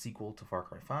sequel to Far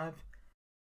Cry 5.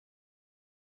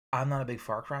 I'm not a big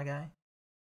Far Cry guy.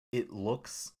 It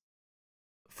looks,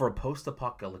 for a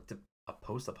post-apocalyptic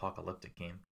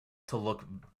game to look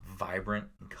vibrant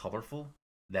and colorful,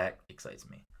 that excites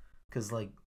me. Because, like,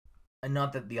 and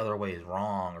not that the other way is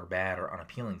wrong or bad or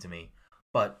unappealing to me,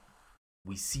 but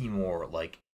we see more,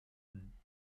 like,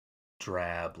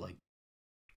 drab, like,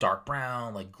 dark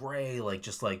brown, like, gray, like,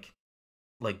 just, like,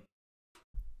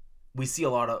 we see a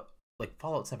lot of, like,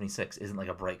 Fallout 76 isn't, like,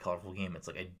 a bright, colorful game. It's,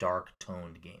 like, a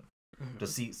dark-toned game. Mm-hmm. To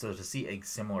see a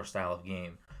similar style of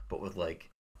game, but with, like,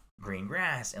 green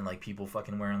grass and, like, people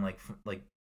fucking wearing, like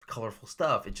colorful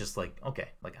stuff, it's just, like, okay,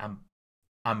 like,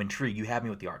 I'm intrigued. You have me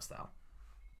with the art style.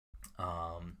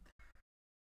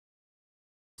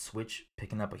 Switch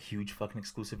picking up a huge fucking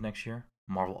exclusive next year.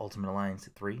 Marvel Ultimate Alliance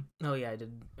 3. Oh, yeah, I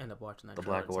did end up watching that. The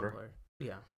Black Order.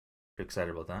 Yeah. Pretty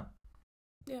excited about that.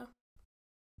 Yeah.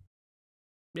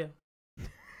 Yeah.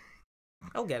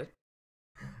 I'll get it.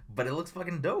 But it looks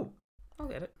fucking dope. I'll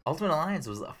get it. Ultimate Alliance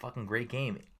was a fucking great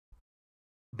game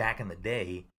back in the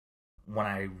day. When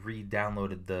I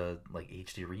re-downloaded the, like,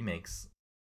 HD remakes,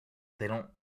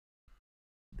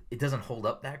 it doesn't hold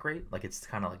up that great. Like, it's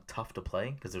kind of, like, tough to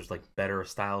play because there's, like, better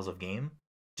styles of game,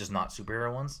 just not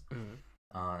superhero ones.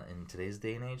 In today's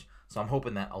day and age. So I'm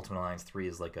hoping that Ultimate Alliance 3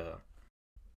 is like a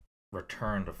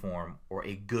return to form, or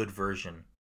a good version,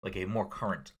 like a more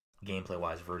current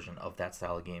gameplay-wise version of that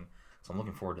style of game. So I'm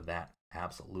looking forward to that,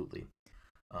 absolutely.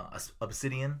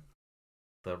 Obsidian,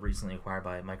 the recently acquired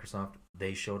by Microsoft,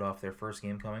 they showed off their first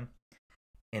game coming.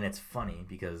 And it's funny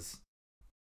because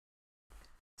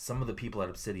some of the people at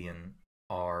Obsidian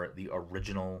are the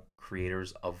original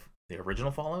creators of the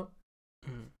original Fallout.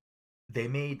 They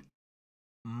made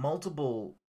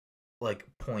multiple, like,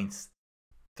 points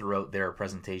throughout their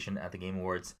presentation at the Game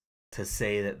Awards to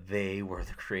say that they were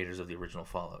the creators of the original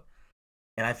Fallout.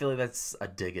 And I feel like that's a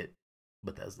dig at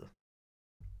Bethesda.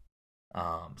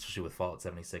 Especially with Fallout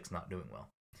 76 not doing well.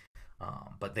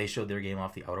 But they showed their game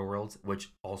off, The Outer Worlds,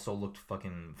 which also looked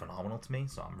fucking phenomenal to me,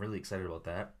 so I'm really excited about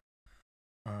that.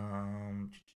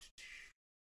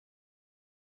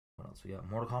 What else we got?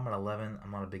 Mortal Kombat 11.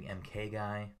 I'm not a big MK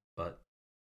guy, but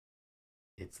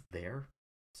it's there.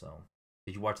 So,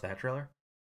 did you watch that trailer?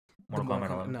 Mortal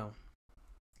Kombat 11? No.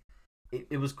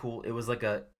 It was cool. It was like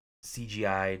a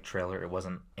CGI trailer. It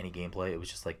wasn't any gameplay. It was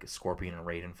just like Scorpion and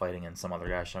Raiden fighting and some other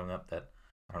guy showing up that,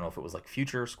 I don't know if it was like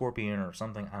future Scorpion or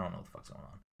something. I don't know what the fuck's going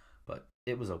on. But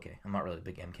it was okay. I'm not really a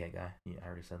big MK guy. Yeah, I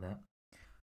already said that.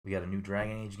 We got a new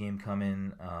Dragon Age game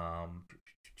coming.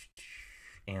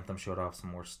 Anthem showed off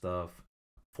some more stuff.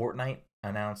 Fortnite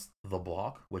announced The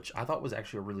Block, which I thought was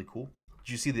actually really cool.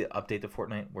 Did you see the update to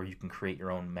Fortnite where you can create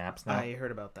your own maps now? I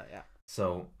heard about that, yeah.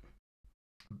 So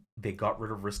they got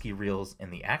rid of Risky Reels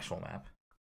in the actual map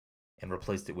and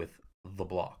replaced it with The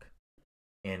Block.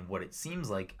 And what it seems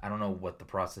like, I don't know what the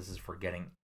process is for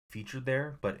getting featured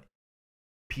there, but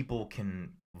people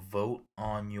can vote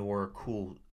on your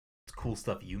cool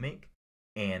stuff you make,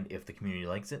 and if the community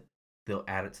likes it, they'll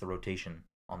add it to the rotation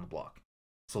on The Block.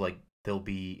 So, like, there'll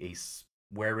be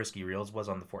where Risky Reels was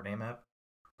on the Fortnite map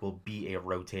will be a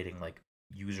rotating, like,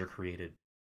 user created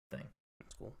thing.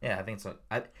 That's cool. Yeah, I think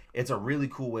it's a really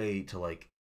cool way to, like,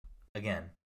 again,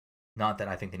 not that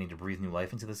I think they need to breathe new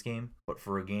life into this game, but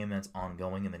for a game that's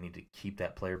ongoing and they need to keep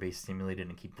that player base stimulated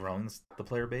and keep growing the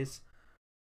player base,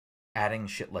 adding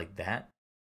shit like that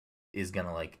is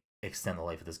gonna, like, extend the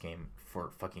life of this game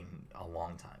for fucking a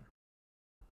long time.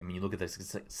 I mean, you look at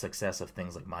the success of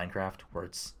things like Minecraft, where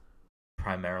it's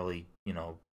primarily, you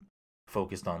know,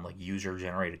 focused on, like,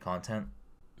 user-generated content.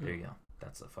 There you go.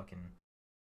 That's a fucking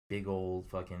big old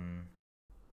fucking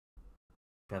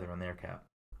feather in their cap.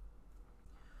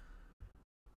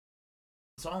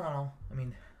 So all in all, I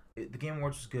mean, The Game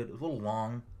Awards was good. It was a little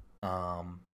long. A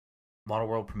lot of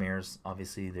world premieres.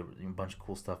 Obviously, there was a bunch of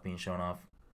cool stuff being shown off.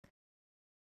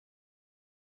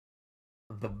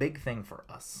 The big thing for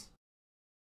us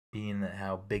being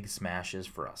how big Smash is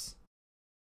for us.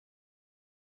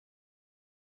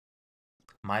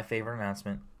 My favorite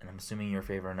announcement, and I'm assuming your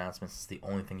favorite announcement is the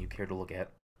only thing you care to look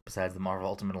at besides the Marvel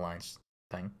Ultimate Alliance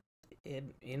thing.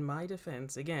 In my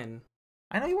defense, again,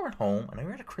 I know you weren't home. I know you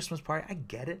were at a Christmas party. I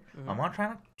get it. Mm-hmm. I'm not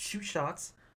trying to shoot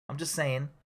shots. I'm just saying.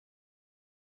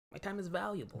 My time is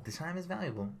valuable. The time is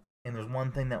valuable. And there's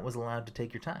one thing that was allowed to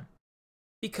take your time.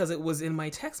 Because it was in my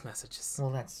text messages.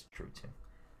 Well, that's true, too.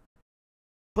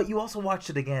 But you also watched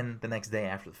it again the next day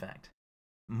after the fact.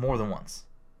 More than once.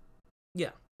 Yeah.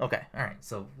 Okay, alright.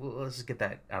 So let's just get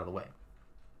that out of the way.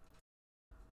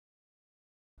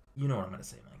 You know what I'm going to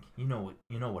say, Mike. You know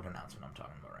what announcement I'm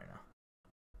talking about right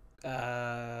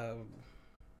now.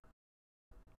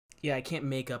 Yeah, I can't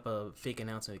make up a fake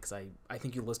announcement because I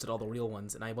think you listed all the real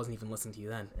ones, and I wasn't even listening to you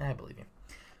then. I believe you.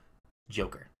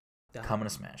 Joker. Coming to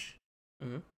Smash.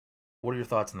 Mm-hmm. What are your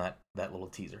thoughts on that little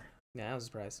teaser? Yeah, I was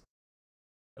surprised.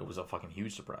 It was a fucking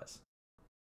huge surprise.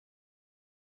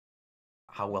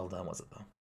 How well done was it, though?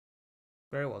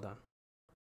 Very well done.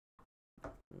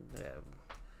 Yeah.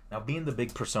 Now, being the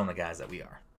big Persona guys that we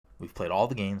are, we've played all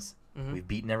the games. Mm-hmm. We've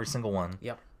beaten every single one.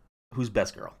 Yep. Who's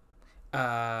best girl?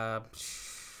 Wow.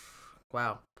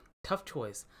 Tough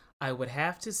choice. I would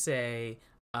have to say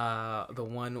the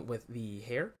one with the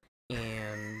hair,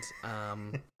 and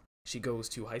she goes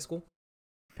to high school.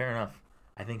 Fair enough.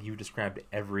 I think you described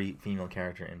every female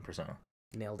character in Persona.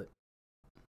 Nailed it.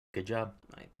 Good job.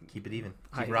 Keep it even.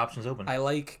 Keep your options open.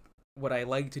 What I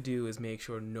like to do is make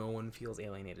sure no one feels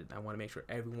alienated. I want to make sure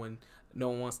no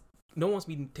one wants to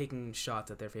be taking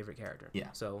shots at their favorite character. Yeah.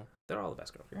 So they're all the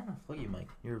best girl. Fair enough. Look at you, Mike.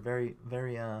 You're very,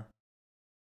 very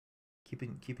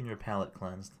keeping your palate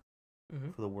cleansed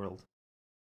for the world.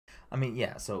 I mean,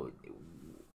 yeah. So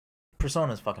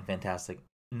Persona is fucking fantastic.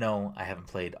 No, I haven't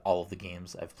played all of the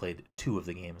games. I've played 2 of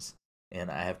the games, and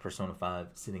I have Persona 5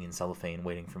 sitting in cellophane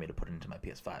waiting for me to put it into my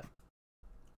PS5.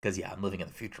 Because, yeah, I'm living in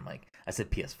the future, Mike. I said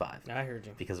PS5. I heard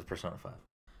you. Because of Persona 5.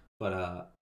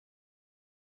 But,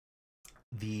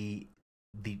 the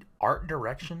art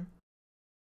direction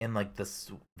and, like, the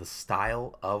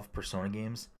style of Persona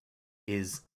games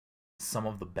is some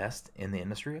of the best in the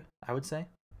industry, I would say.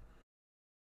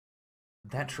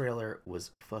 That trailer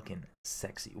was fucking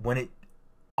sexy. When it,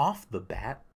 off the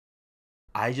bat,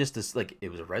 I just it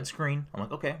was a red screen. I'm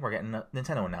like, okay, we're getting a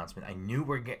Nintendo announcement. I knew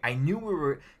we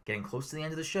were getting close to the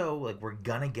end of the show. Like, we're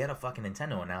gonna get a fucking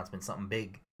Nintendo announcement, something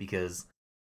big, because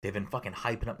they've been fucking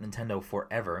hyping up Nintendo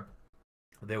forever.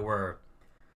 There were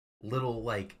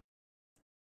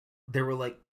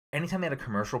anytime they had a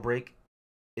commercial break,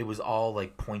 it was all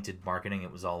like pointed marketing.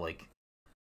 It was all like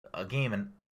a game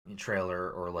and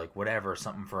trailer or like whatever,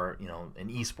 something for, an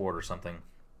esport or something.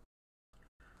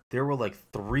 There were like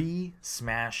 3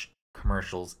 Smash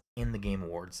commercials in the Game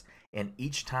Awards, and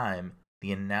each time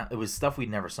it was stuff we'd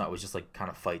never saw. It was just like kind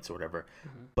of fights or whatever.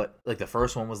 Mm-hmm. But like the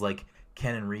first one was like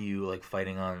Ken and Ryu like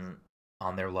fighting on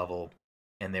their level,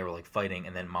 and they were like fighting,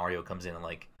 and then Mario comes in and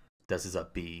like does his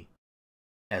up B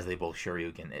as they both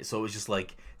Shoryuken. So it was just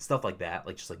like stuff like that,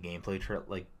 like just like gameplay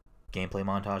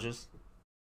montages.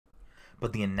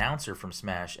 But the announcer from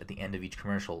Smash at the end of each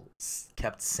commercial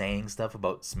kept saying stuff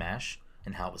about Smash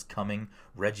and how it was coming.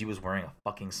 Reggie was wearing a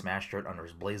fucking Smash shirt under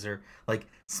his blazer. Like,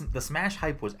 the Smash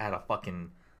hype was at a fucking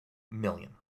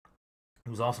million. It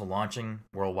was also launching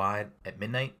worldwide at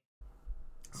midnight,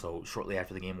 so shortly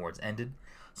after the Game Awards ended.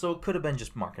 So it could have been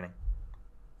just marketing.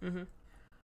 Mm-hmm.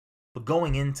 But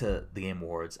going into the Game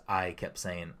Awards, I kept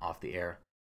saying off the air,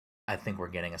 I think we're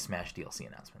getting a Smash DLC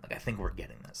announcement. Like, I think we're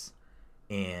getting this.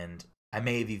 And I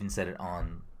may have even said it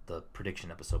on the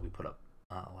prediction episode we put up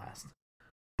last.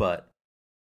 But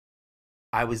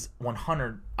I was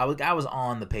 100. I was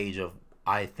on the page of,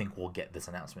 I think we'll get this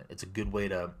announcement. It's a good way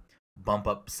to bump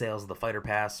up sales of the Fighter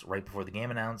Pass right before the game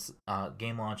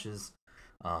launches.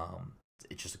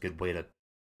 It's just a good way to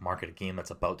market a game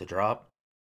that's about to drop.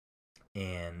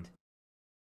 And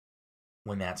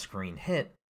when that screen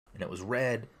hit and it was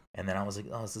red, and then I was like,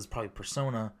 oh, this is probably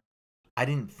Persona. I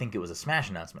didn't think it was a Smash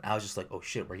announcement. I was just like, oh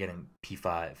shit, we're getting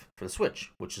P5 for the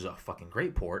Switch, which is a fucking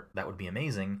great port. That would be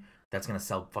amazing. That's going to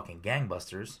sell fucking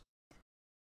gangbusters.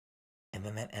 And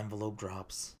then that envelope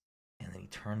drops, and then he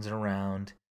turns it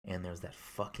around, and there's that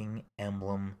fucking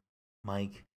emblem.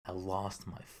 Mike, I lost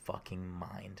my fucking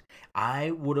mind.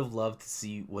 I would have loved to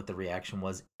see what the reaction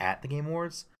was at the Game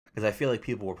Awards, because I feel like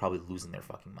people were probably losing their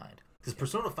fucking mind. Because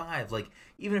Persona 5, like,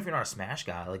 even if you're not a Smash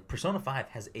guy, like, Persona 5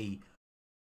 has a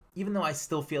even though I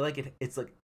still feel like it's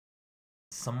like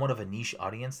somewhat of a niche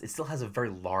audience, it still has a very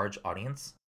large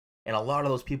audience, and a lot of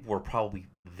those people were probably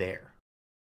there.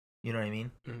 You know what I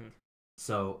mean? Mm-hmm.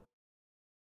 So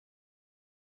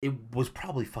it was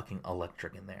probably fucking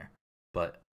electric in there,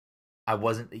 but I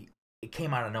wasn't. It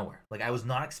came out of nowhere. Like I was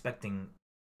not expecting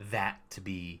that to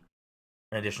be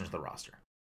an addition to the roster.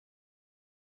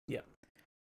 Yeah,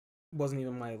 wasn't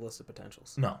even my list of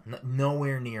potentials. No,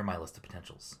 nowhere near my list of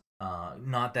potentials.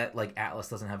 Not that like Atlas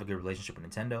doesn't have a good relationship with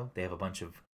Nintendo. They have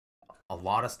a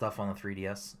lot of stuff on the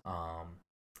 3DS.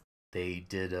 They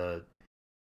did a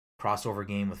crossover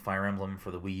game with Fire Emblem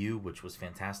for the Wii U, which was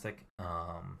fantastic.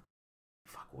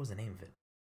 Fuck, what was the name of it?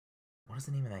 What is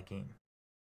the name of that game?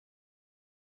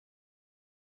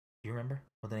 Do you remember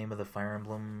what the name of the Fire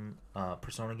Emblem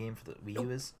Persona game for the Wii U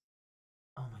is?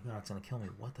 Oh my god, it's gonna kill me.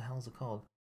 What the hell is it called?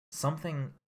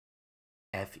 Something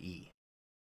FE.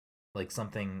 Like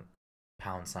something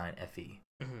 #FE.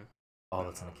 Mm-hmm. Oh,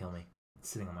 that's gonna kill me. It's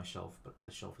sitting on my shelf, but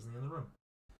the shelf is in the other room.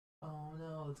 Oh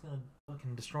no, it's gonna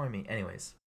fucking destroy me.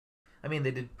 Anyways, I mean,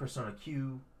 they did Persona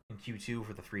Q and Q2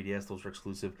 for the 3DS. Those were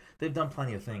exclusive. They've done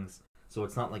plenty of things, so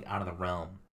it's not like out of the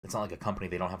realm. It's not like a company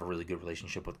they don't have a really good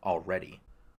relationship with already.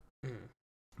 Mm.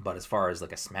 But as far as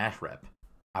like a Smash rep,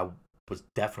 I was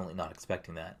definitely not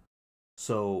expecting that.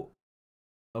 So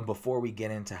before we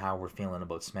get into how we're feeling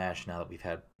about Smash now that we've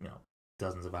had,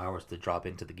 dozens of hours to drop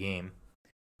into the game,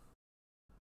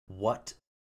 what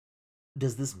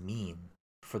does this mean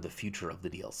for the future of the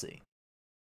DLC?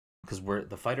 Because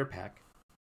the fighter pack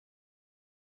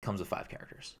comes with 5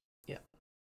 characters. Yeah.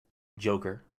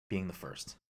 Joker being the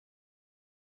first.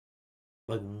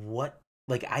 Like what?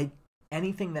 Like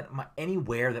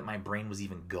anywhere that my brain was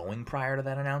even going prior to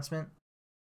that announcement,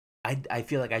 I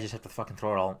feel like I just have to fucking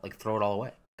throw it all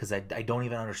away because I don't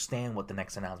even understand what the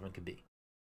next announcement could be.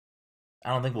 I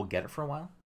don't think we'll get it for a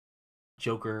while.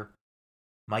 Joker,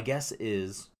 my guess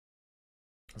is,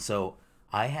 so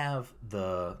I have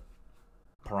the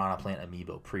Piranha Plant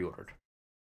amiibo pre-ordered,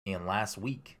 and last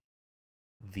week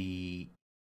the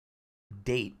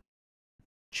date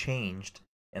changed,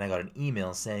 and I got an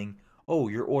email saying, "Oh,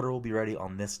 your order will be ready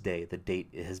on this day. The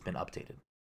date has been updated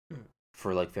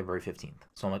for like February 15th."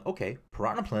 So I'm like, okay,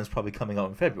 Piranha Plant's probably coming out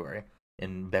in February,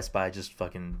 and Best Buy just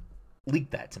fucking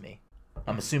leaked that to me.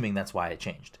 I'm assuming that's why it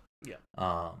changed.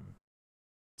 Yeah.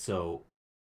 So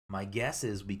my guess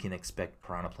is we can expect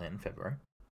Piranha Plant in February.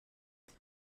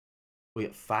 We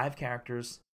get 5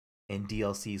 characters, and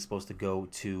DLC is supposed to go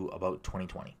to about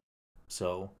 2020.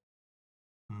 So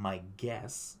my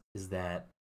guess is that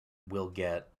we'll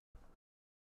get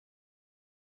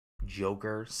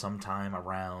Joker sometime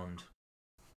around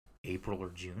April or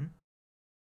June.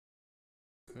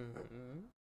 Mm-hmm.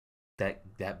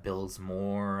 That builds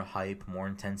more hype, more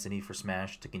intensity for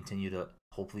Smash to continue to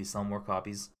hopefully sell more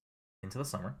copies into the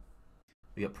summer.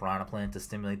 We got Piranha Plant to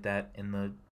stimulate that in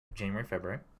the January,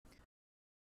 February.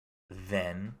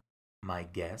 Then my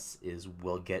guess is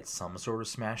we'll get some sort of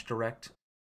Smash Direct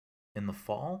in the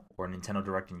fall, or Nintendo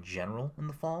Direct in general in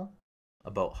the fall,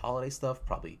 about holiday stuff,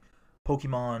 probably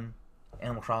Pokemon,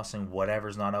 Animal Crossing,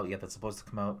 whatever's not out yet that's supposed to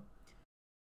come out.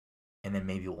 And then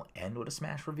maybe we'll end with a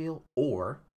Smash reveal,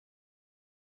 or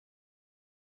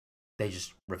they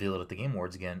just reveal it at the Game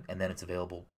Awards again, and then it's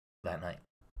available that night.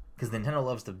 Because Nintendo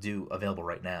loves to do available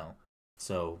right now.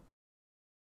 So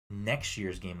next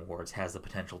year's Game Awards has the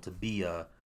potential to be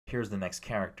here's the next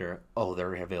character. Oh,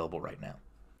 they're available right now.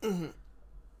 Mm-hmm.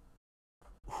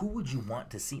 Who would you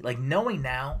want to see? Like, knowing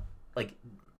now, like,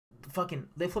 fucking,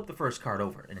 they flip the first card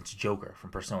over, and it's Joker from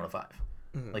Persona 5.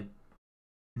 Mm-hmm. Like,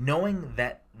 knowing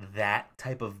that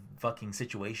type of fucking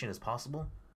situation is possible,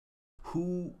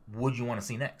 who would you want to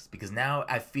see next? Because now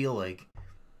I feel like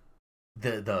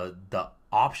the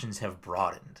options have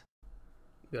broadened.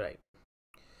 Right.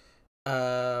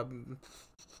 I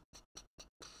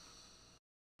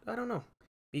don't know,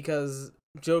 because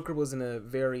Joker was in a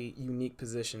very unique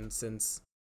position since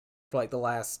for like the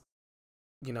last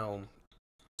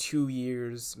 2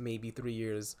 years, maybe 3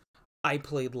 years, I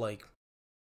played like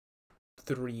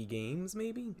 3 games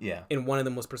maybe. Yeah. And one of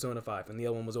them was Persona 5 and the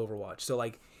other one was Overwatch. So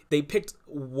like they picked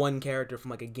one character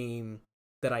from like a game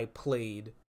that I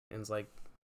played and it's like,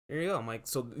 here you go. I'm like,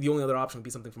 so the only other option would be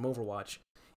something from Overwatch.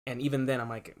 And even then I'm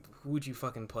like, who would you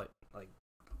fucking put? Like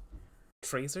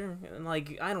Tracer? And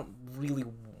like I don't really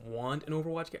want an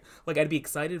Overwatch character. Like I'd be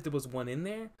excited if there was one in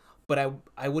there, but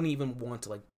I wouldn't even want to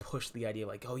like push the idea of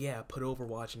like, oh yeah, put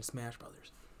Overwatch in Smash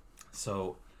Brothers.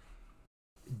 So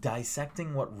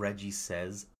dissecting what Reggie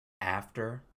says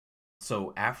after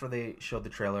they showed the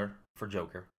trailer for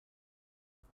Joker,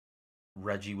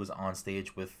 Reggie was on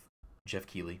stage with Jeff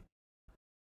Keighley,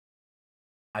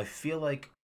 I feel like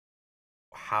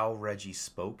how Reggie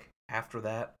spoke after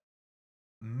that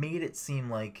made it seem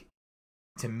like,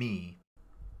 to me,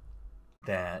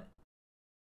 that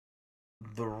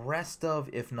the rest of,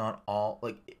 if not all,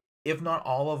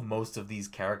 of most of these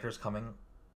characters coming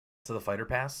to the Fighter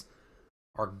Pass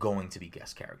are going to be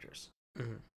guest characters.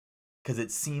 Mm-hmm. Because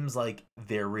it seems like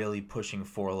they're really pushing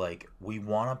for, like, we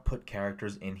want to put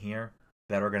characters in here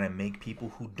that are going to make people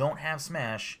who don't have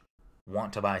Smash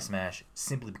want to buy Smash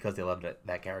simply because they love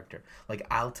that character. Like,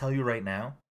 I'll tell you right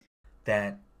now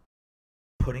that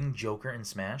putting Joker in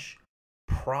Smash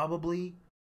probably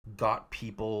got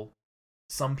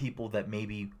some people that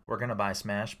maybe were going to buy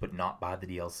Smash but not buy the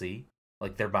DLC,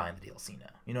 like, they're buying the DLC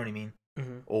now. You know what I mean?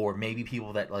 Mm-hmm. Or maybe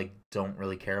people that, like, don't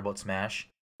really care about Smash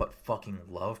but fucking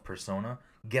love Persona.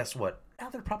 Guess what? Now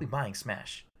they're probably buying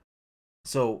Smash.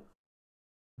 So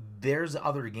there's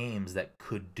other games that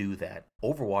could do that.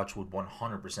 Overwatch would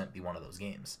 100% be one of those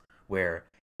games where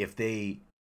if they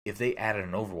added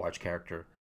an Overwatch character,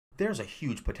 there's a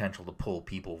huge potential to pull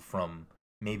people from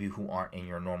maybe who aren't in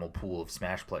your normal pool of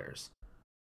Smash players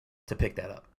to pick that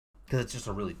up, because it's just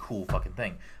a really cool fucking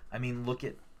thing. I mean,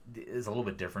 it's a little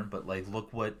bit different, but like,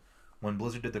 look what, when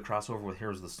Blizzard did the crossover with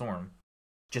Heroes of the Storm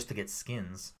just to get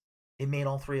skins, it made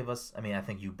all three of us, I mean, I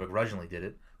think you begrudgingly did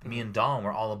it, but me and Dom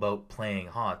were all about playing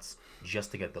HOTS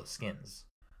just to get those skins.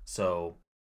 So,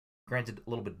 granted, a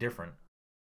little bit different,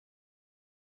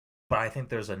 but I think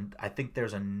there's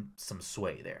some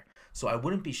sway there. So I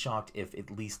wouldn't be shocked if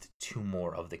at least two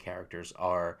more of the characters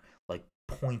are like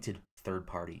pointed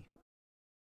third-party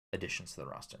additions to the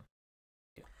roster.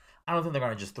 Yeah. I don't think they're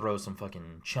gonna just throw some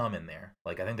fucking chum in there.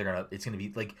 Like, I think it's gonna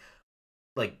be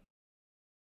like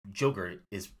Joker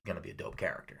is gonna be a dope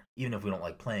character, even if we don't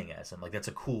like playing as him. Like, that's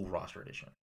a cool roster addition.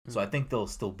 Mm-hmm. So I think there'll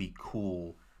still be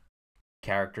cool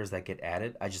characters that get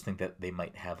added. I just think that they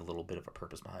might have a little bit of a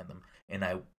purpose behind them. And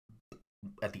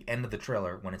at the end of the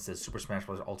trailer, when it says Super Smash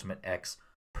Bros. Ultimate X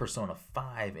Persona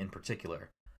 5 in particular,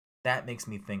 that makes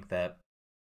me think that,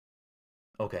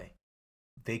 okay,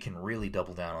 they can really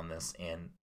double down on this, and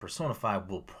Persona 5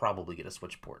 will probably get a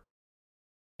Switch port.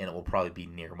 And it will probably be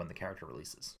near when the character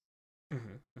releases.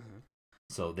 Mm-hmm. Mm-hmm.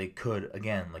 So they could,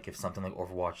 again, like, if something like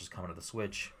Overwatch is coming to the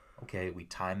Switch, okay, we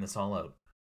time this all out.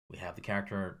 We have the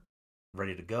character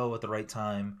ready to go at the right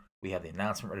time. We have the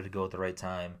announcement ready to go at the right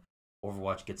time.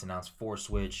 Overwatch gets announced for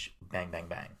Switch. Bang, bang,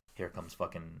 bang. Here comes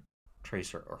fucking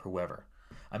Tracer or whoever.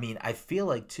 I mean, I feel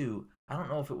like, too, I don't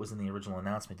know if it was in the original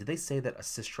announcement. Did they say that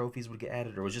assist trophies would get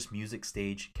added, or was it just music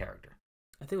stage character?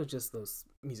 I think it was just those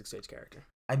music stage character.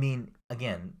 I mean,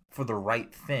 again, for the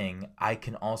right thing, I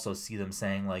can also see them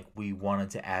saying, like, we wanted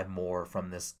to add more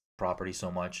from this property so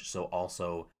much, so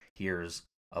also here's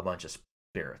a bunch of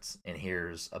spirits, and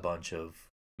here's a bunch of,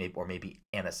 maybe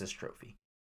an assist trophy.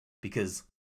 Because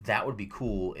that would be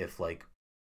cool if, like,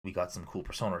 we got some cool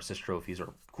Persona assist trophies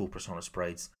or cool Persona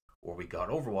sprites, or we got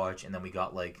Overwatch, and then we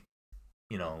got, like,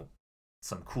 you know,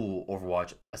 some cool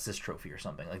Overwatch assist trophy or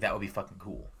something. Like, that would be fucking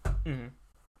cool. Mm-hmm.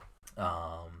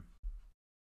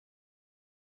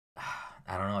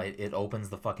 I don't know. It opens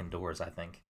the fucking doors, I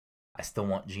think. I still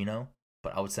want Geno,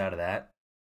 but outside of that,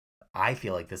 I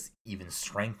feel like this even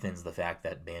strengthens the fact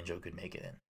that Banjo could make it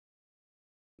in.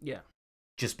 Yeah.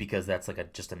 Just because that's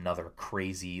like just another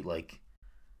crazy, like,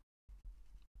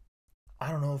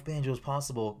 I don't know if Banjo's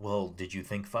possible. Well, did you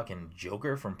think fucking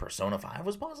Joker from Persona 5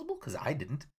 was possible? Because I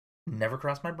didn't. Never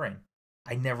crossed my brain.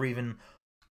 I never even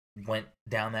went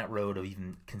down that road of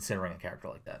even considering a character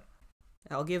like that.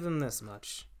 I'll give them this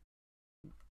much.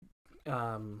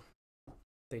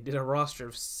 They did a roster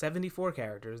of 74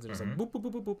 characters. There's like boop, boop,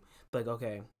 boop, boop, boop. Like,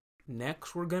 okay,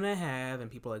 next we're gonna have, and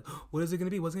people are like, what is it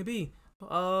gonna be? What's it gonna be?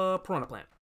 Piranha Plant.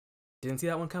 Didn't see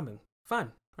that one coming.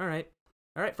 Fine. All right,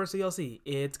 first DLC.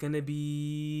 It's gonna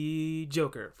be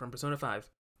Joker from Persona 5.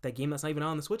 That game that's not even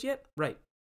on the Switch yet? Right.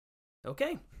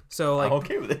 Okay. So, like, I'm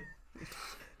okay with it.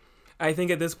 I think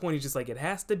at this point, he's just like, it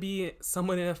has to be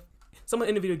someone in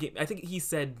a video game. I think he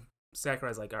said,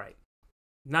 Sakurai's like, all right,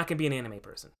 not gonna be an anime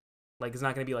person. Like, it's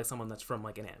not gonna be like someone that's from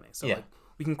like an anime. So, like,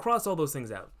 we can cross all those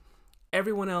things out.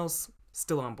 Everyone else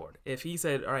still on board. If he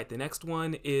said, all right, the next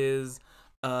one is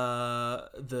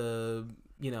the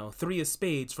three of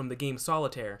spades from the game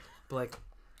Solitaire, but like,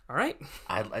 all right.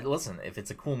 I listen. If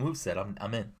it's a cool moveset,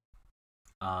 I'm in.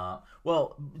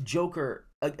 Well, Joker,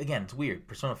 again, it's weird.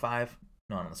 Persona 5,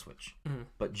 not on the Switch,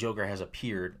 but Joker has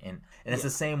appeared and it's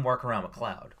the same workaround with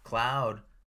Cloud. Cloud,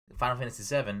 Final Fantasy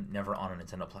VII, never on a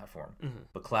Nintendo platform,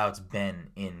 but Cloud's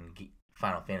been in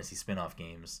Final Fantasy spin-off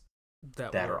games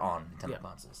that are on Nintendo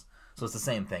consoles. So it's the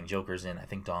same thing. Joker's in, I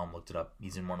think Dom looked it up,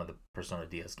 he's in one of the Persona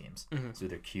DS games. So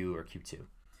either Q or Q2.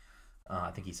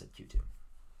 I think he said Q2.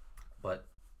 But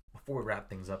before we wrap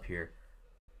things up here,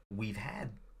 we've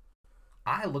had.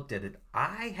 I looked at it.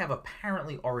 I have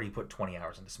apparently already put 20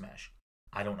 hours into Smash.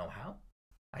 I don't know how.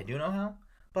 I do know how,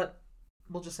 but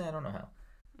we'll just say I don't know how.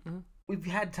 Mm-hmm. We've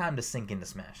had time to sink into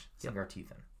Smash, sink our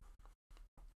teeth in.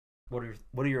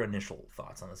 What are your initial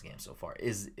thoughts on this game so far?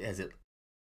 Has it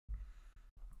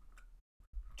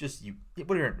just you?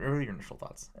 What are your initial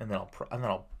thoughts? And then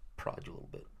I'll prod you a little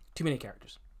bit. Too many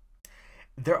characters.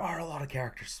 There are a lot of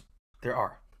characters. There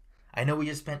are. I know we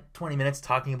just spent 20 minutes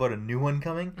talking about a new one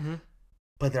coming,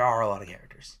 but there are a lot of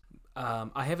characters.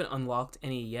 I haven't unlocked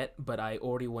any yet, but I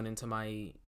already went into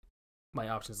my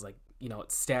options like,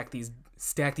 stack these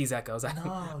echoes. I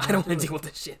don't want to deal with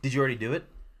this shit. Did you already do it?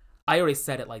 I already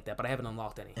set it like that, but I haven't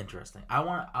unlocked any. Interesting.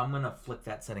 I'm gonna flick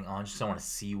that setting on just so I want to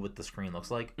see what the screen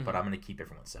looks like, but I'm gonna keep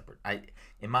everyone separate.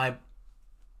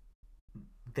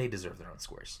 They deserve their own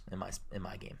squares in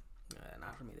my game.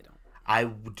 Not for me, they don't. I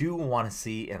do want to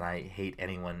see, and I hate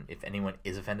anyone if anyone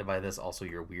is offended by this. Also,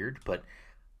 you're weird, but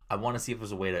I want to see if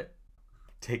there's a way to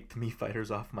take the Mii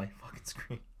fighters off my fucking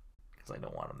screen because I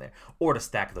don't want them there, or to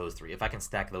stack those three. If I can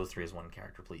stack those three as one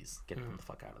character, please get them the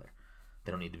fuck out of there.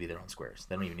 They don't need to be there on squares.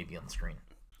 They don't even need to be on the screen.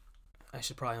 I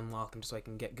should probably unlock them just so I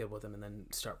can get good with them and then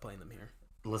start playing them here.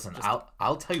 Listen,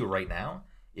 I'll tell you right now,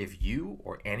 if you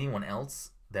or anyone else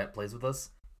that plays with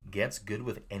us gets good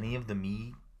with any of the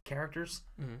Mii characters,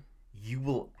 you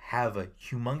will have a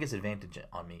humongous advantage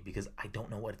on me because I don't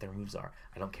know what their moves are.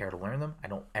 I don't care to learn them. I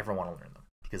don't ever want to learn them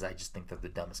because I just think they're the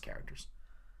dumbest characters.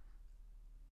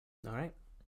 All right.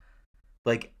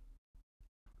 Like,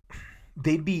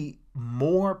 they'd be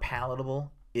more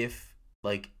palatable if,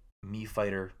 like, Mii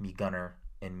Fighter, Mii Gunner,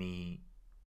 and Mii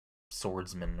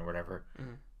Swordsman or whatever.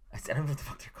 I don't know what the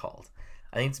fuck they're called.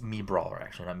 I think it's Mii Brawler,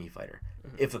 actually, not Mii Fighter.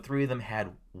 If the three of them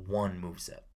had one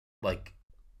moveset, like,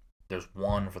 there's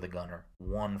one for the Gunner,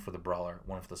 one for the Brawler,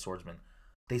 one for the Swordsman,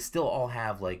 they still all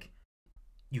have, like,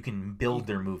 you can build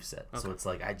their moveset. Okay. So it's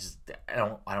like, I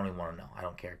don't even want to know. I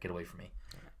don't care. Get away from me.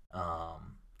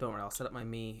 Don't worry, I'll set up my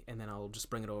Mii, and then I'll just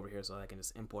bring it over here so I can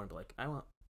just import and be like, I want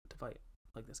to fight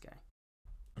like this guy.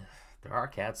 There are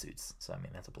cat suits, so I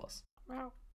mean, that's a plus.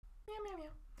 Meow. Meow, meow, meow.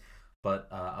 But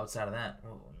outside of that,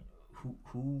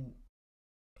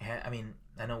 I mean,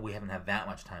 I know we haven't had that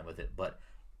much time with it, but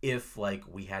if, like,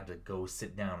 we had to go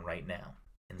sit down right now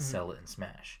and sell it in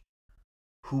Smash,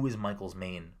 who is Michael's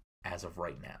main as of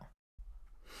right now?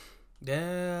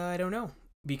 I don't know,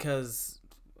 because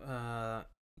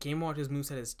Game Watch's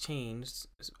moveset has changed.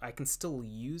 I can still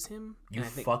use him. You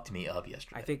fucked me up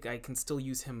yesterday. I think I can still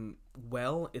use him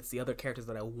well. It's the other characters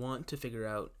that I want to figure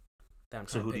out that I'm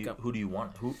trying to pick up. Who do you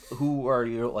want? Who are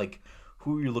you, like,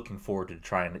 who are you looking forward to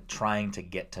trying to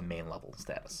get to main level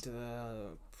status?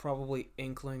 Probably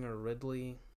Inkling or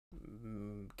Ridley,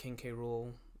 King K.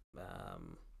 Rool.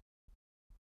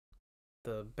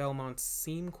 The Belmonts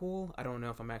seem cool. I don't know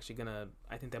if I'm actually gonna.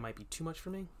 I think that might be too much for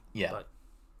me. Yeah, but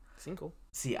seem cool.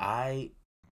 See,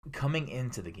 coming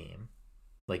into the game,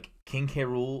 like, King K.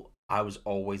 Rool, I was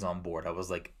always on board. I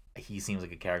was like, he seems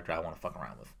like a character I want to fuck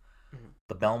around with.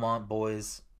 The Belmont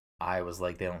boys, I was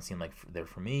like, they don't seem like they're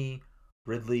for me.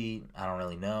 Ridley, I don't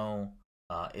really know.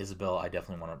 Isabelle, I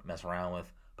definitely want to mess around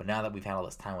with. But now that we've had all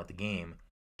this time with the game,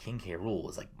 King K. Rool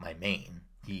is like my main.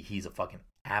 He's a fucking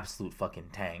absolute fucking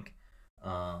tank.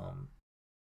 The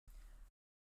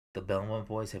Belmont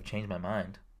boys have changed my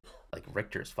mind. Like,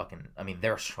 Richter's fucking, I mean,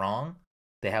 they're strong.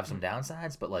 They have some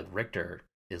downsides, but, like, Richter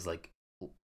is, like,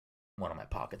 one of my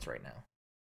pockets right now.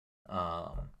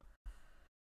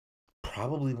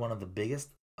 Probably one of the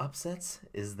biggest upsets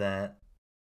is that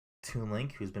Toon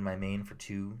Link, who's been my main for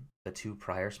the two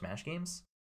prior Smash games,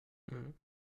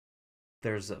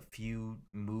 there's a few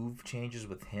move changes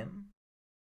with him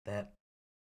that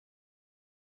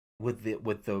with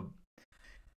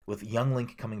Young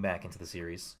Link coming back into the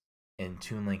series and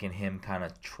Toon Link and him kind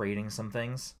of trading some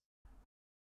things,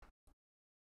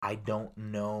 I don't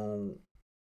know.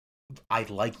 I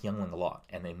like Young Link a lot,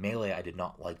 and in Melee I did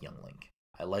not like Young Link.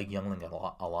 I like Young Link a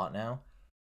lot now.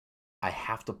 I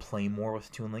have to play more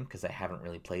with Toon Link because I haven't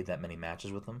really played that many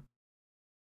matches with him.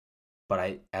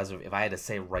 But if I had to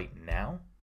say right now,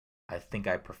 I think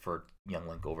I prefer Young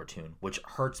Link over Toon, which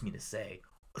hurts me to say,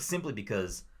 simply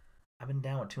because I've been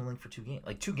down with Toon Link for 2 games.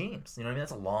 Like, 2 games. You know what I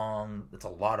mean? That's a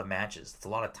lot of matches. It's a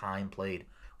lot of time played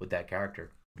with that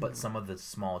character. But some of the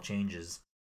small changes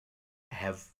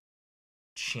have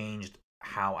changed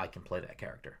how I can play that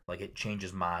character. Like, it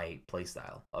changes my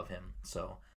playstyle of him.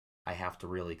 So I have to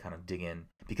really kind of dig in,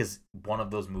 because one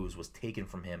of those moves was taken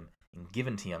from him and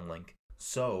given to Young Link,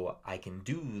 so I can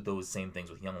do those same things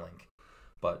with Young Link.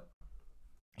 But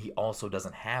he also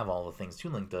doesn't have all the things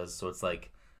Toon Link does, so it's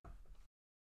like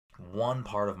one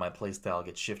part of my playstyle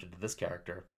gets shifted to this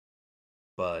character,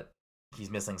 but he's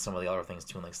missing some of the other things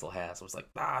Toon Link still has. So it's like,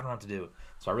 I don't know what to do.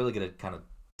 So I really gotta kind of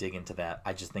dig into that.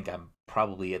 I just think I'm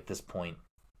probably at this point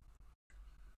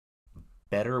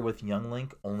better with Young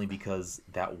Link only because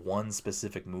that one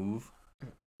specific move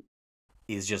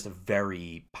is just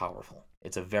very powerful.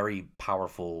 It's a very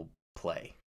powerful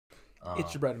play.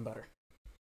 It's your bread and butter.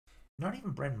 Not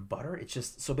even bread and butter. It's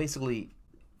just so basically,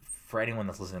 for anyone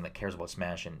that's listening that cares about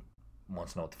Smash and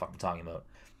wants to know what the fuck I'm talking about,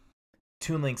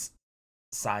 Toon Link's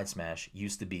side smash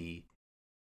used to be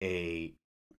a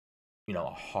a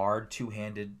hard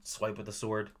two-handed swipe with the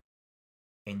sword,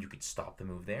 and you could stop the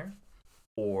move there,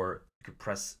 or you could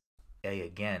press A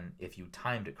again if you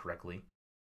timed it correctly,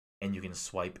 and you can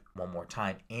swipe one more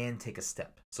time and take a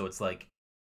step. So it's like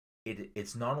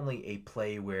it's not only a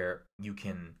play where you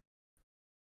can,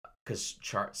 because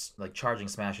charging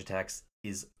smash attacks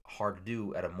is hard to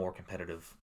do at a more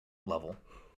competitive level.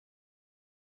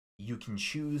 You can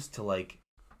choose to like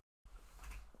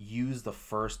use the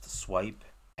first swipe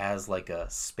as like a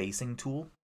spacing tool.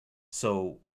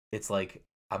 So it's like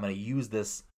I'm gonna use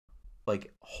this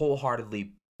like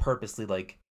wholeheartedly, purposely,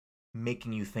 like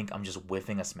making you think I'm just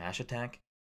whiffing a smash attack,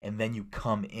 and then you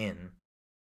come in,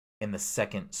 and the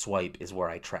second swipe is where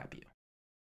I trap you.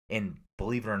 And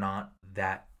believe it or not,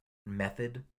 that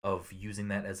method of using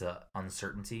that as a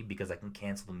uncertainty because I can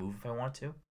cancel the move if I want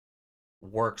to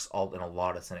works all in a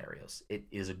lot of scenarios. It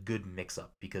is a good mix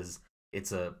up because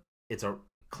it's a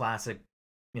classic,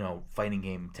 fighting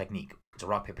game technique. It's a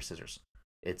rock paper scissors.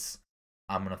 It's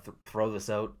I'm gonna throw this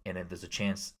out, and if there's a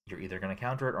chance you're either gonna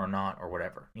counter it or not, or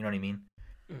whatever. You know what I mean?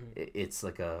 Mm-hmm. It's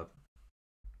like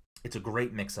it's a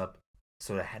great mix up.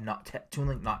 So Toon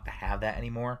Link not to have that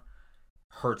anymore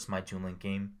hurts my Toon Link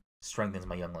game, strengthens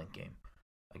my Young Link game.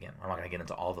 Again, I'm not gonna get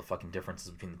into all the fucking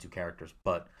differences between the two characters,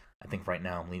 but I think right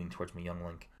now I'm leaning towards my Young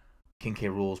Link. King K.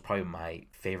 Rool is probably my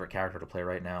favorite character to play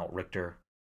right now. Richter,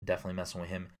 definitely messing with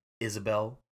him.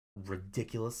 Isabelle,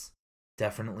 ridiculous.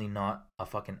 Definitely not a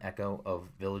fucking echo of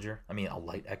Villager. I mean, a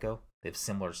light echo. They have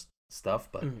similar stuff,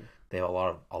 but they have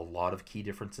a lot of key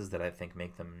differences that I think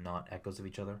make them not echoes of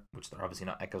each other, which they're obviously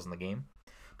not echoes in the game.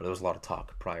 But there was a lot of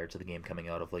talk prior to the game coming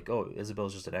out of like, oh,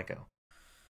 Isabelle's just an echo.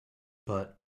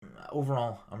 But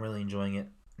overall, I'm really enjoying it.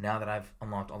 Now that I've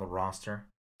unlocked all the roster,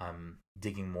 I'm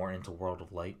digging more into World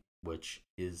of Light, which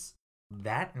is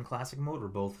that and Classic Mode are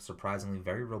both surprisingly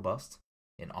very robust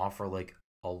and offer like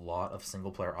a lot of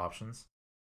single player options.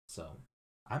 So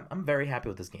I'm very happy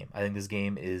with this game. I think this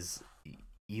game is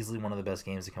easily one of the best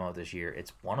games to come out this year.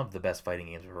 It's one of the best fighting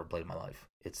games I've ever played in my life.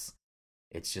 It's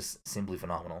just simply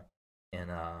phenomenal, and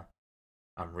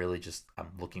I'm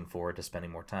looking forward to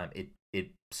spending more time.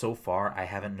 It so far I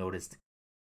haven't noticed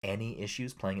any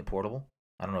issues playing it portable.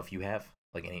 I don't know if you have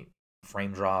like any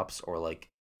frame drops or like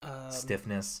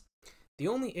stiffness. The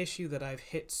only issue that I've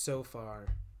hit so far,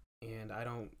 and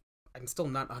I'm still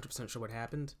not 100% sure what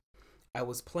happened. I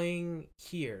was playing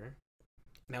here,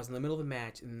 and I was in the middle of a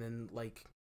match, and then like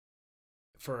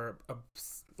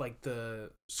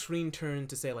the screen turned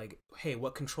to say like, "Hey,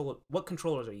 what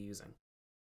controllers are you using?"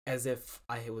 As if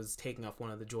I was taking off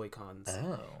one of the Joy-Cons.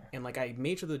 Oh. And like I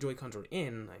made sure the Joy-Cons were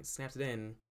in. I snapped it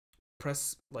in,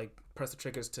 press the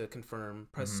triggers to confirm,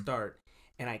 press start,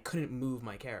 and I couldn't move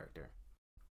my character.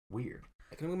 Weird.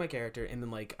 I couldn't move my character, and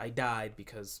then like I died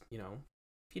because if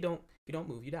you don't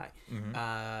move, you die.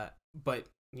 But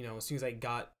as soon as I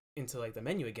got into like the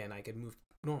menu again, I could move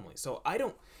normally. So I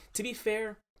don't. To be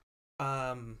fair,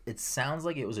 it sounds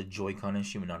like it was a Joy-Con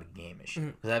issue and not a game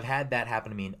issue. Because I've had that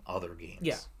happen to me in other games.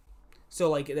 Yeah. So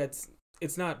like it's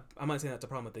not. I'm not saying that's a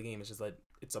problem with the game. It's just that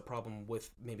it's a problem with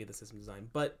maybe the system design.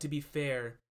 But to be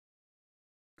fair,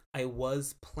 I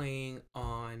was playing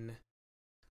on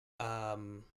that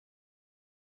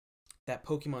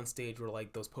Pokemon stage where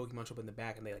like those Pokemon show up in the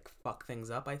back and they like fuck things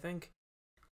up. I think.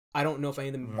 I don't know if any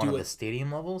of them one of the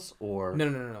stadium levels or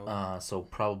no. So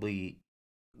probably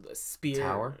the spear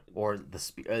tower or the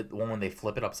spear one when they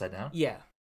flip it upside down. Yeah,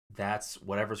 that's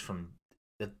whatever's from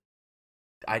the.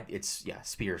 It's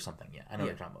spear or something. Yeah, I know what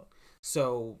you're talking about.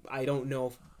 So I don't know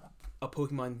if a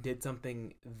Pokemon did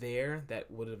something there that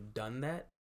would have done that.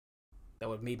 That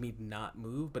would have made me not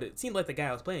move, but it seemed like the guy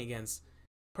I was playing against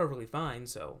perfectly fine.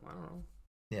 So I don't know.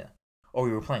 Yeah. Oh,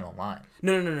 you were playing online?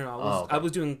 No. I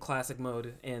was doing classic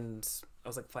mode, and I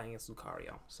was like playing against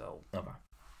Lucario. So okay.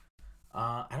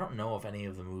 I don't know if any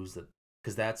of the moves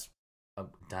because that's a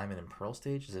Diamond and Pearl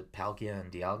stage. Is it Palkia and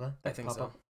Dialga? I think so.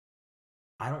 Up?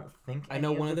 I don't think. I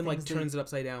know one of them like turns it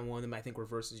upside down. One of them I think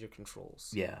reverses your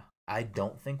controls. Yeah, I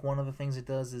don't think one of the things it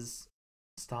does is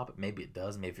stop it. Maybe it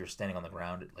does. Maybe if you're standing on the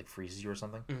ground, it like freezes you or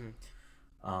something.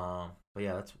 Mm-hmm. But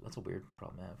yeah, that's a weird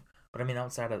problem to have. But I mean,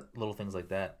 outside of little things like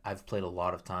that, I've played a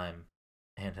lot of time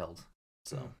handheld,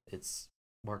 so it's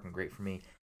working great for me.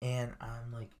 And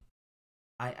I'm like,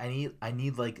 I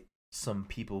need like some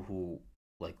people who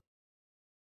like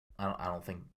I don't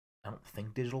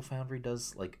think Digital Foundry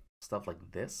does like stuff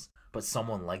like this, but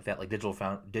someone like that, like Digital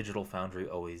Foundry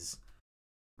always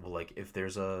will, like, if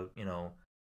there's a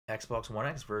Xbox One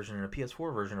X version and a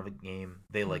PS4 version of a game,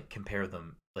 they like compare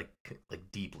them like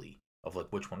deeply of like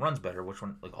which one runs better, which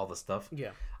one, like all this stuff.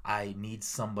 Yeah. I need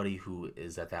somebody who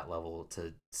is at that level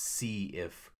to see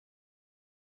if,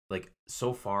 like,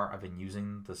 so far I've been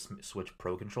using the Switch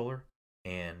Pro controller,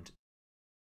 and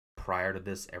prior to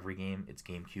this, every game it's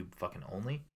GameCube fucking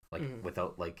only, like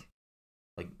without like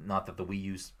not that the Wii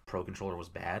U's Pro controller was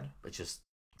bad, it's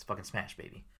fucking Smash,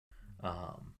 baby.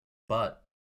 But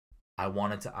I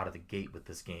wanted to, out of the gate with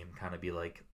this game, kind of be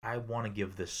like, I want to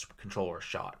give this controller a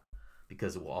shot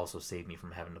because it will also save me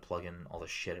from having to plug in all this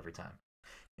shit every time.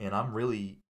 And I'm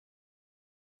really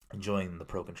enjoying the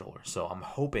Pro controller, so I'm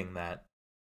hoping that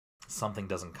something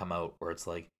doesn't come out where it's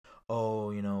like,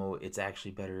 oh, it's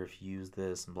actually better if you use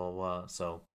this and blah blah blah.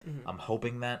 So I'm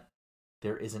hoping that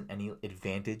there isn't any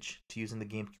advantage to using the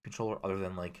game controller other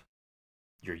than like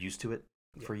you're used to it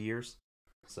for years.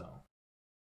 So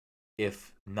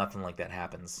if nothing like that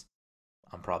happens,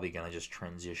 I'm probably gonna just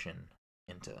transition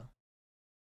into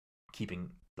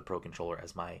keeping the Pro controller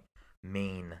as my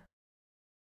main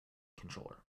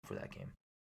controller for that game.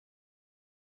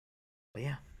 But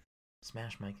yeah,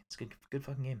 Smash, Mike. It's good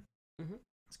fucking game.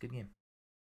 It's a good game.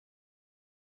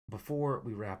 Before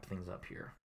we wrap things up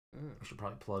here, we should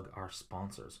probably plug our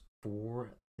sponsors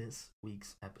for this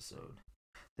week's episode.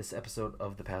 This episode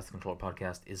of the Pass the Controller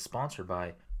podcast is sponsored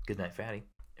by Goodnight Fatty.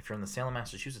 If you're in the Salem,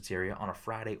 Massachusetts area on a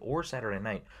Friday or Saturday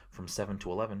night from 7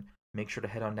 to 11, make sure to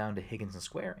head on down to Higginson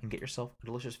Square and get yourself a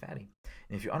delicious fatty.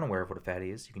 And if you're unaware of what a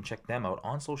fatty is, you can check them out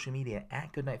on social media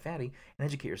at Goodnight Fatty and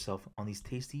educate yourself on these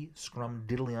tasty,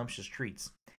 scrum-diddly-umptious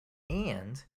treats.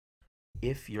 And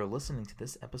if you're listening to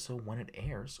this episode when it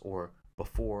airs, or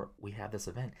before we have this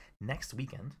event, next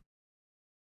weekend,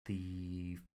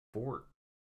 the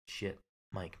 15th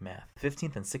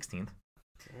and 16th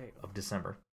of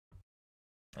December,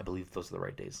 I believe those are the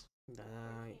right days.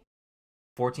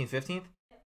 14th, 15th?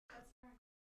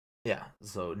 Yeah,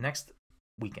 so next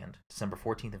weekend, December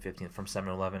 14th and 15th from 7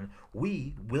 to 11,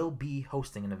 we will be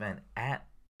hosting an event at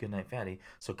Goodnight Fatty.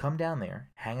 So come down there,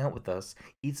 hang out with us,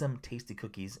 eat some tasty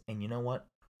cookies, and you know what?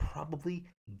 Probably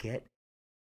get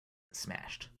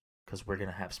smashed, because we're going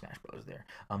to have Smash Brothers there,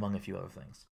 among a few other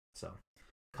things. So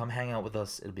come hang out with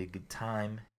us. It'll be a good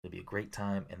time. It'll be a great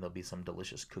time, and there'll be some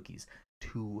delicious cookies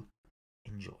to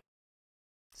enjoy.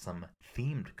 Some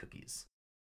themed cookies.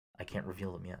 I can't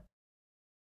reveal them yet,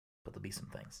 but there'll be some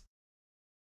things.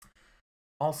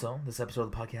 Also, this episode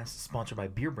of the podcast is sponsored by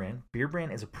Beard Brand. Beard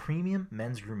Brand is a premium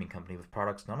men's grooming company with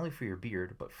products not only for your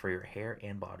beard, but for your hair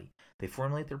and body. They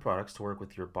formulate their products to work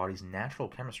with your body's natural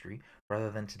chemistry rather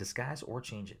than to disguise or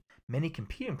change it. Many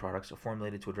competing products are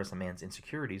formulated to address a man's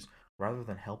insecurities rather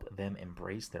than help them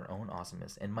embrace their own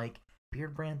awesomeness. And Mike,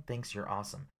 Beard Brand thinks you're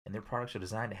awesome, and their products are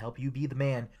designed to help you be the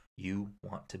man you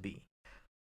want to be.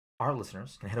 Our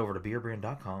listeners can head over to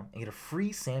beardbrand.com and get a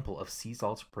free sample of sea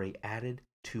salt spray added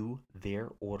to their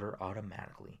order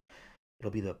automatically.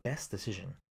 It'll be the best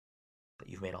decision that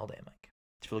you've made all day, Mike.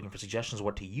 If you're looking for suggestions of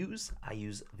what to use, I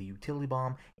use the utility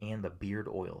balm and the beard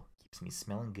oil. Keeps me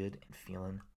smelling good and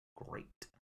feeling great.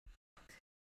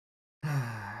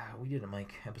 We did it,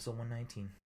 Mike. Episode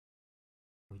 119.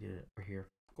 We did it. We're here.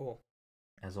 Cool.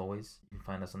 As always, you can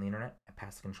find us on the internet at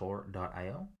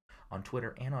passthecontroller.io, on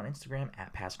Twitter and on Instagram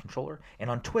at passcontroller,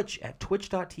 and on Twitch at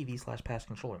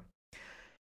twitch.tv/passcontroller.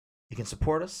 You can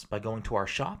support us by going to our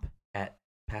shop at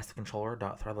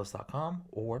passthecontroller.threadless.com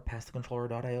or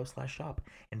passthecontroller.io/shop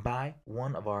and buy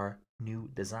one of our new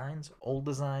designs, old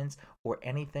designs, or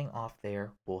anything off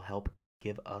there will help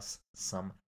give us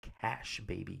some cash,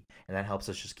 baby. And that helps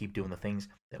us just keep doing the things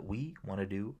that we want to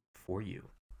do for you.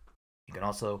 You can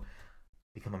also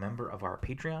become a member of our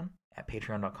Patreon at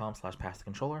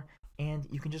patreon.com/passthecontroller, and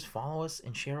you can just follow us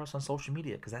and share us on social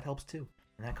media, because that helps too,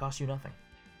 and that costs you nothing.